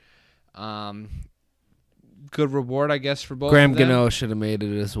corner. Good reward, I guess, for both Graham of them. Gano should have made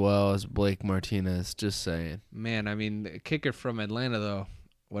it as well as Blake Martinez, just saying. Man, I mean, the kicker from Atlanta, though,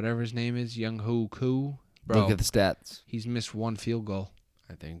 whatever his name is, Young-Hoo Koo, bro. Look at the stats. He's missed 1 field goal.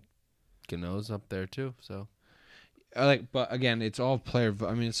 I think Gano's up there, too, so. But again, it's all player.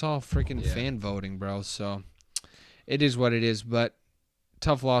 I mean, it's all freaking fan voting, bro. So it is what it is. But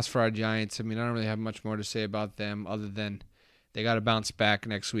tough loss for our Giants. I mean, I don't really have much more to say about them other than they got to bounce back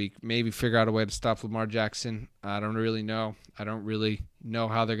next week. Maybe figure out a way to stop Lamar Jackson. I don't really know. I don't really know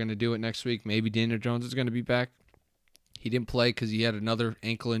how they're going to do it next week. Maybe Daniel Jones is going to be back. He didn't play because he had another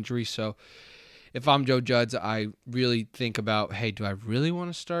ankle injury. So if I'm Joe Judge, I really think about, hey, do I really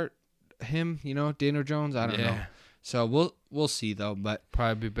want to start him? You know, Daniel Jones. I don't know. So we'll see though, but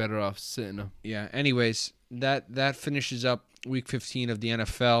probably be better off sitting him. Yeah. Anyways, that finishes up week 15 of the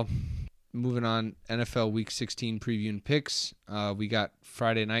NFL. Moving on, NFL week 16 preview and picks. We got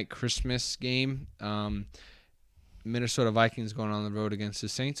Friday night Christmas game. Minnesota Vikings going on the road against the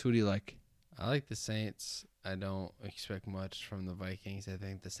Saints. Who do you like? I like the Saints. I don't expect much from the Vikings. I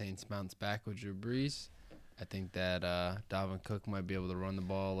think the Saints bounce back with Drew Brees. I think that Dalvin Cook might be able to run the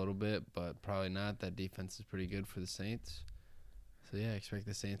ball a little bit, but probably not. That defense is pretty good for the Saints. So, yeah, I expect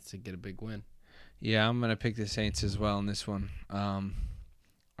the Saints to get a big win. Yeah, I'm going to pick the Saints as well in this one.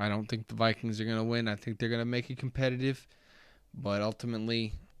 I don't think the Vikings are going to win. I think they're going to make it competitive. But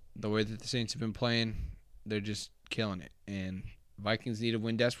ultimately, the way that the Saints have been playing, they're just killing it. And Vikings need to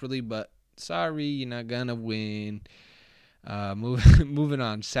win desperately, but sorry, you're not going to win. Moving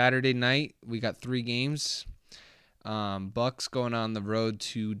on. Saturday night, we got 3 games. Bucks going on the road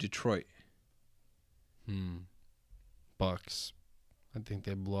to Detroit. Bucks. I think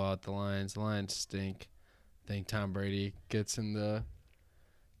they blow out the Lions. The Lions stink. I think Tom Brady gets in the...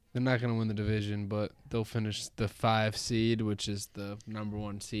 They're not going to win the division, but they'll finish the 5 seed, which is the number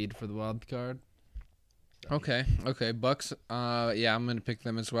 1 seed for the wild card. Okay. Bucks, yeah, I'm going to pick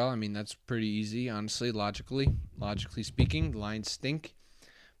them as well. I mean, that's pretty easy, honestly, logically speaking. The Lions stink.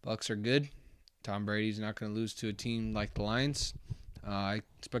 Bucks are good. Tom Brady's not going to lose to a team like the Lions. I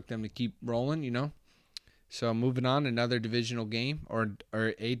expect them to keep rolling, you know. So moving on, another divisional game or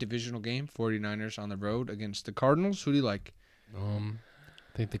a divisional game, 49ers on the road against the Cardinals. Who do you like?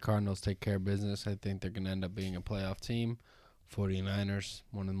 I think the Cardinals take care of business. I think they're going to end up being a playoff team. 49ers,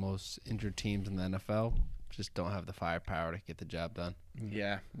 one of the most injured teams in the NFL, just don't have the firepower to get the job done.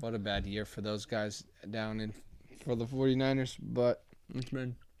 Yeah, what a bad year for those guys down in for the 49ers, but it's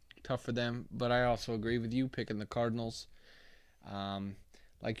been tough for them. But I also agree with you picking the Cardinals.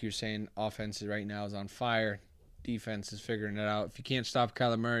 Like you're saying, offense right now is on fire. Defense is figuring it out. If you can't stop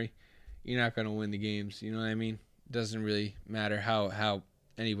Kyler Murray, you're not going to win the games. You know what I mean? Doesn't really matter how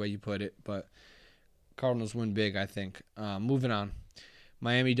any way you put it, but Cardinals win big, I think. Moving on.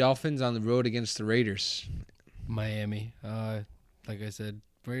 Miami Dolphins on the road against the Raiders. Miami. Like I said,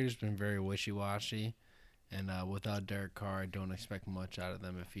 Raiders been very wishy-washy, and without Derek Carr, I don't expect much out of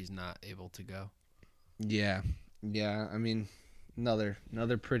them if he's not able to go. Yeah. I mean, another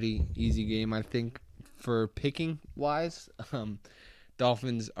pretty easy game, I think, for picking wise.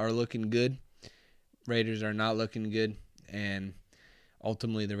 Dolphins are looking good. Raiders are not looking good, and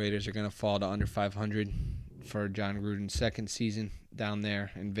ultimately the Raiders are going to fall to under 500 for John Gruden's second season down there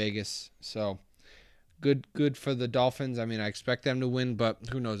in Vegas. So good for the Dolphins. I mean, I expect them to win, but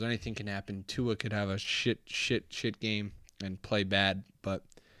who knows? Anything can happen. Tua could have a shit game and play bad, but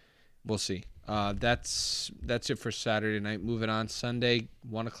we'll see. That's it for Saturday night. Moving on, Sunday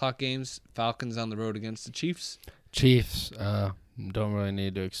 1:00 games. Falcons on the road against the Chiefs. Chiefs. Don't really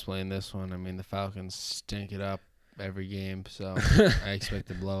need to explain this one. I mean, the Falcons stink it up every game, so I expect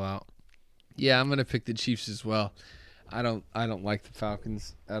a blowout. Yeah, I'm gonna pick the Chiefs as well. I don't like the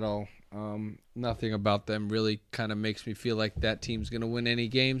Falcons at all. Nothing about them really kind of makes me feel like that team's gonna win any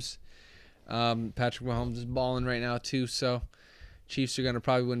games. Patrick Mahomes is balling right now too, so Chiefs are gonna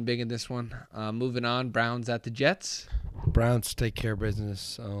probably win big in this one. Moving on, Browns at the Jets. Browns take care of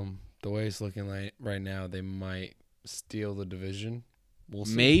business. The way it's looking like right now, they might steal the division. We'll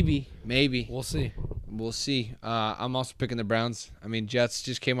see. Maybe. We'll see. We'll see. I'm also picking the Browns. I mean, Jets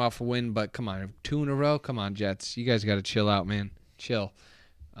just came off a win, but come on, 2 in a row. Come on, Jets. You guys got to chill out, man. Chill.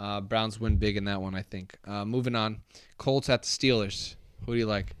 Browns win big in that one, I think. Moving on, Colts at the Steelers. Who do you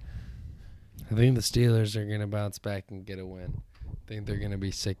like? I think the Steelers are going to bounce back and get a win. I think they're going to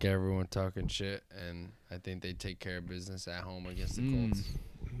be sick of everyone talking shit, and I think they take care of business at home against the Colts.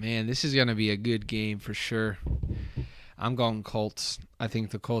 Man, this is going to be a good game for sure. I'm going Colts. I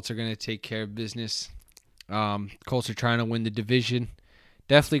think the Colts are going to take care of business. Colts are trying to win the division.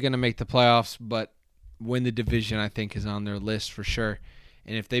 Definitely going to make the playoffs, but win the division I think is on their list for sure.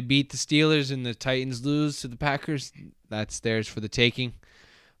 And if they beat the Steelers and the Titans lose to the Packers, that's theirs for the taking.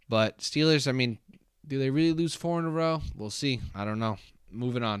 But Steelers, I mean, do they really lose 4 in a row? We'll see. I don't know.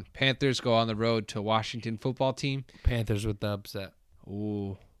 Moving on. Panthers go on the road to Washington football team. Panthers with the upset.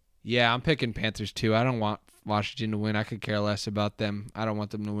 Ooh. Yeah, I'm picking Panthers too. I don't want Washington to win. I could care less about them. I don't want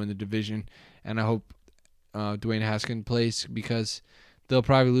them to win the division. And I hope Dwayne Haskins plays because they'll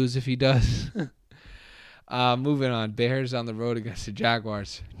probably lose if he does. Moving on. Bears on the road against the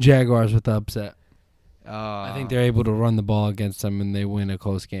Jaguars. Jaguars with the upset. I think they're able to run the ball against them and they win a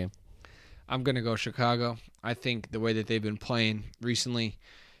close game. I'm going to go Chicago. I think the way that they've been playing recently,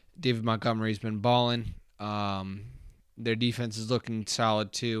 David Montgomery's been balling. Their defense is looking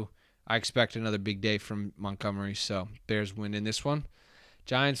solid too. I expect another big day from Montgomery, so Bears win in this one.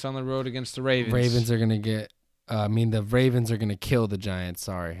 Giants on the road against the Ravens. The Ravens are going to kill the Giants.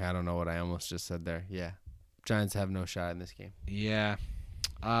 Sorry, I don't know what I almost just said there. Yeah, Giants have no shot in this game. Yeah.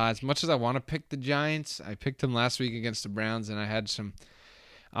 As much as I want to pick the Giants, I picked them last week against the Browns, and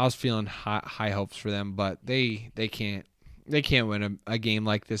I was feeling high hopes for them, but they can't win a game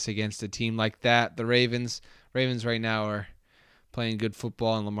like this against a team like that. The Ravens right now are playing good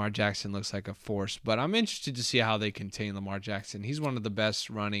football, and Lamar Jackson looks like a force. But I'm interested to see how they contain Lamar Jackson. He's one of the best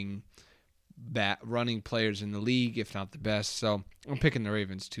running players in the league, if not the best. So I'm picking the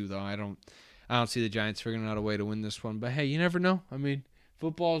Ravens too, though. I don't see the Giants figuring out a way to win this one. But hey, you never know. I mean,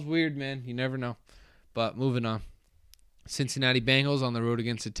 football is weird, man. You never know. But moving on. Cincinnati Bengals on the road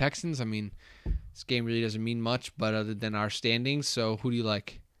against the Texans. I mean, this game really doesn't mean much, but other than our standings. So who do you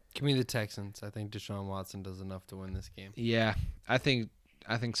like? Give me the Texans. I think Deshaun Watson does enough to win this game. Yeah, I think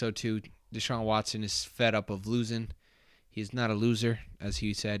so too. Deshaun Watson is fed up of losing. He's not a loser, as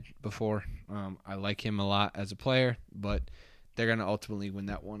he said before. I like him a lot as a player, but they're going to ultimately win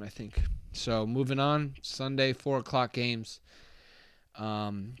that one, I think. So moving on, Sunday, 4:00 games.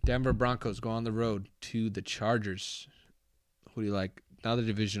 Denver Broncos go on the road to the Chargers. Who do you like? Another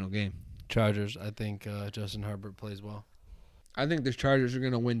divisional game. Chargers. I think Justin Herbert plays well. I think the Chargers are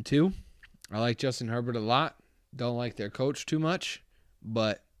going to win too. I like Justin Herbert a lot. Don't like their coach too much,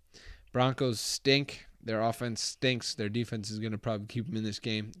 but Broncos stink. Their offense stinks. Their defense is going to probably keep them in this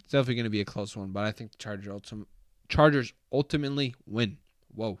game. It's definitely going to be a close one, but I think the Chargers ultimately win.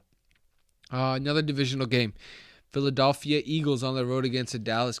 Whoa. Another divisional game. Philadelphia Eagles on the road against the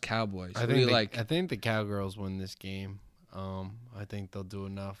Dallas Cowboys. I think the Cowgirls win this game. I think they'll do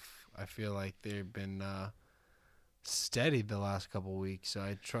enough. I feel like they've been steady the last couple weeks, so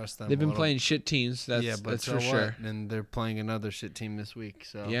I trust them. They've been playing shit teams. That's for sure. And they're playing another shit team this week.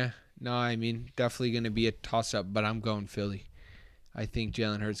 So yeah, no, I mean definitely going to be a toss-up, but I'm going Philly. I think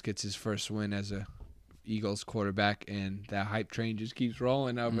Jalen Hurts gets his first win as a Eagles quarterback, and that hype train just keeps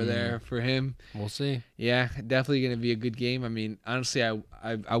rolling over there for him. We'll see. Yeah, definitely going to be a good game. I mean, honestly,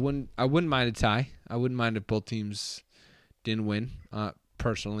 I wouldn't mind a tie. I wouldn't mind if both teams didn't win,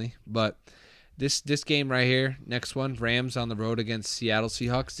 personally, but. This game right here, next one, Rams on the road against Seattle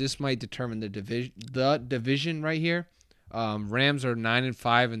Seahawks. This might determine the division right here. Rams are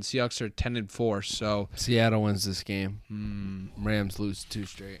 9-5 and Seahawks are 10-4. So Seattle wins this game. Rams lose 2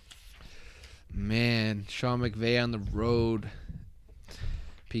 straight. Man, Sean McVay on the road.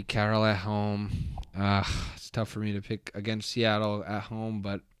 Pete Carroll at home. It's tough for me to pick against Seattle at home,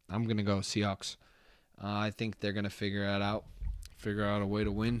 but I'm gonna go Seahawks. I think they're gonna figure out a way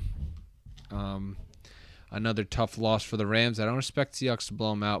to win. Another tough loss for the Rams. I don't expect Seahawks to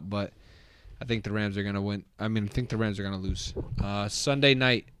blow them out, but I think the Rams are going to win. I think the Rams are going to lose. Sunday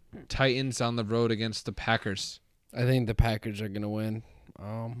night, Titans on the road against the Packers. I think the Packers are going to win.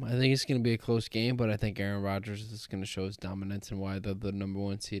 I think it's going to be a close game, but I think Aaron Rodgers is going to show his dominance and why they're the number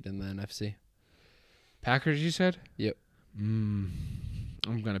 1 seed in the NFC. Packers, you said? Yep. I'm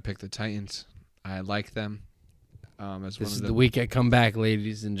going to pick the Titans. I like them. This is the week I come back,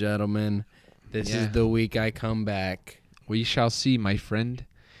 ladies and gentlemen. This is the week I come back. We shall see, my friend.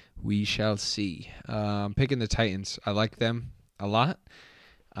 We shall see. I'm picking the Titans. I like them a lot.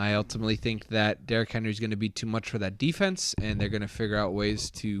 I ultimately think that Derrick Henry is going to be too much for that defense, and they're going to figure out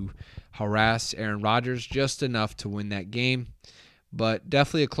ways to harass Aaron Rodgers just enough to win that game. But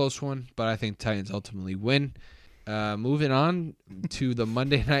definitely a close one, but I think Titans ultimately win. Moving on to the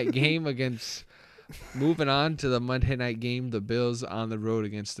Monday night game the Bills on the road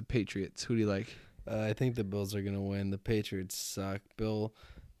against the Patriots. Who do you like? I think the Bills are going to win. The Patriots suck.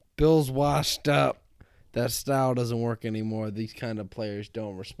 Bills washed up. That style doesn't work anymore. These kind of players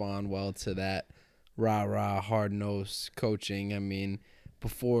don't respond well to that rah-rah, hard-nosed coaching. I mean,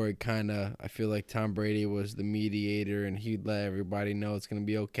 before I feel like Tom Brady was the mediator, and he'd let everybody know it's going to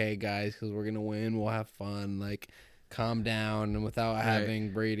be okay, guys, because we're going to win. We'll have fun. Like, calm down. And without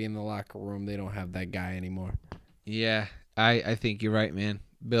having Brady in the locker room, they don't have that guy anymore. Yeah, I think you're right, man.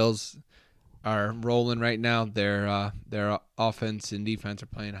 Bills are rolling right now. Their offense and defense are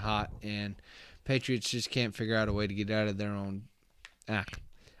playing hot, and Patriots just can't figure out a way to get out of their own act.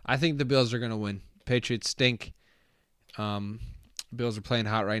 I think the Bills are going to win. Patriots stink. Bills are playing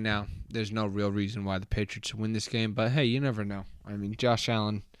hot right now. There's no real reason why the Patriots win this game, but hey, you never know. I mean, Josh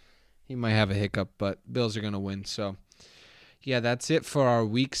Allen, he might have a hiccup, but Bills are going to win. So, yeah, that's it for our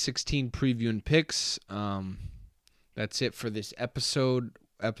Week 16 preview and picks. That's it for this episode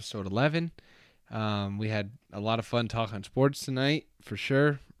 11. We had a lot of fun talking sports tonight, for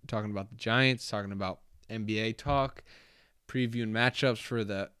sure. Talking about the Giants, talking about NBA talk, previewing matchups for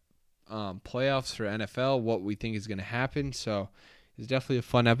the playoffs for NFL, what we think is going to happen. So it's definitely a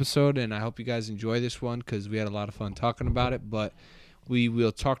fun episode, and I hope you guys enjoy this one because we had a lot of fun talking about it. But we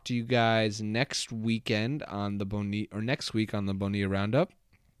will talk to you guys next weekend on the next week on the Bonilla Roundup.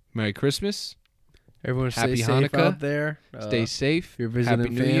 Merry Christmas. Everyone Happy stay Hanukkah. safe out there. Stay safe. If you're visiting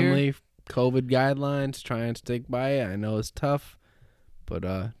Happy New Year. family, COVID guidelines, try and stick by it. I know it's tough, but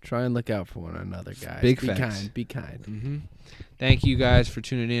try and look out for one another, guys. Big be facts. kind. Be kind. Mm-hmm. Thank you guys for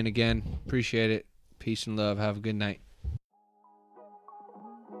tuning in again. Appreciate it. Peace and love. Have a good night.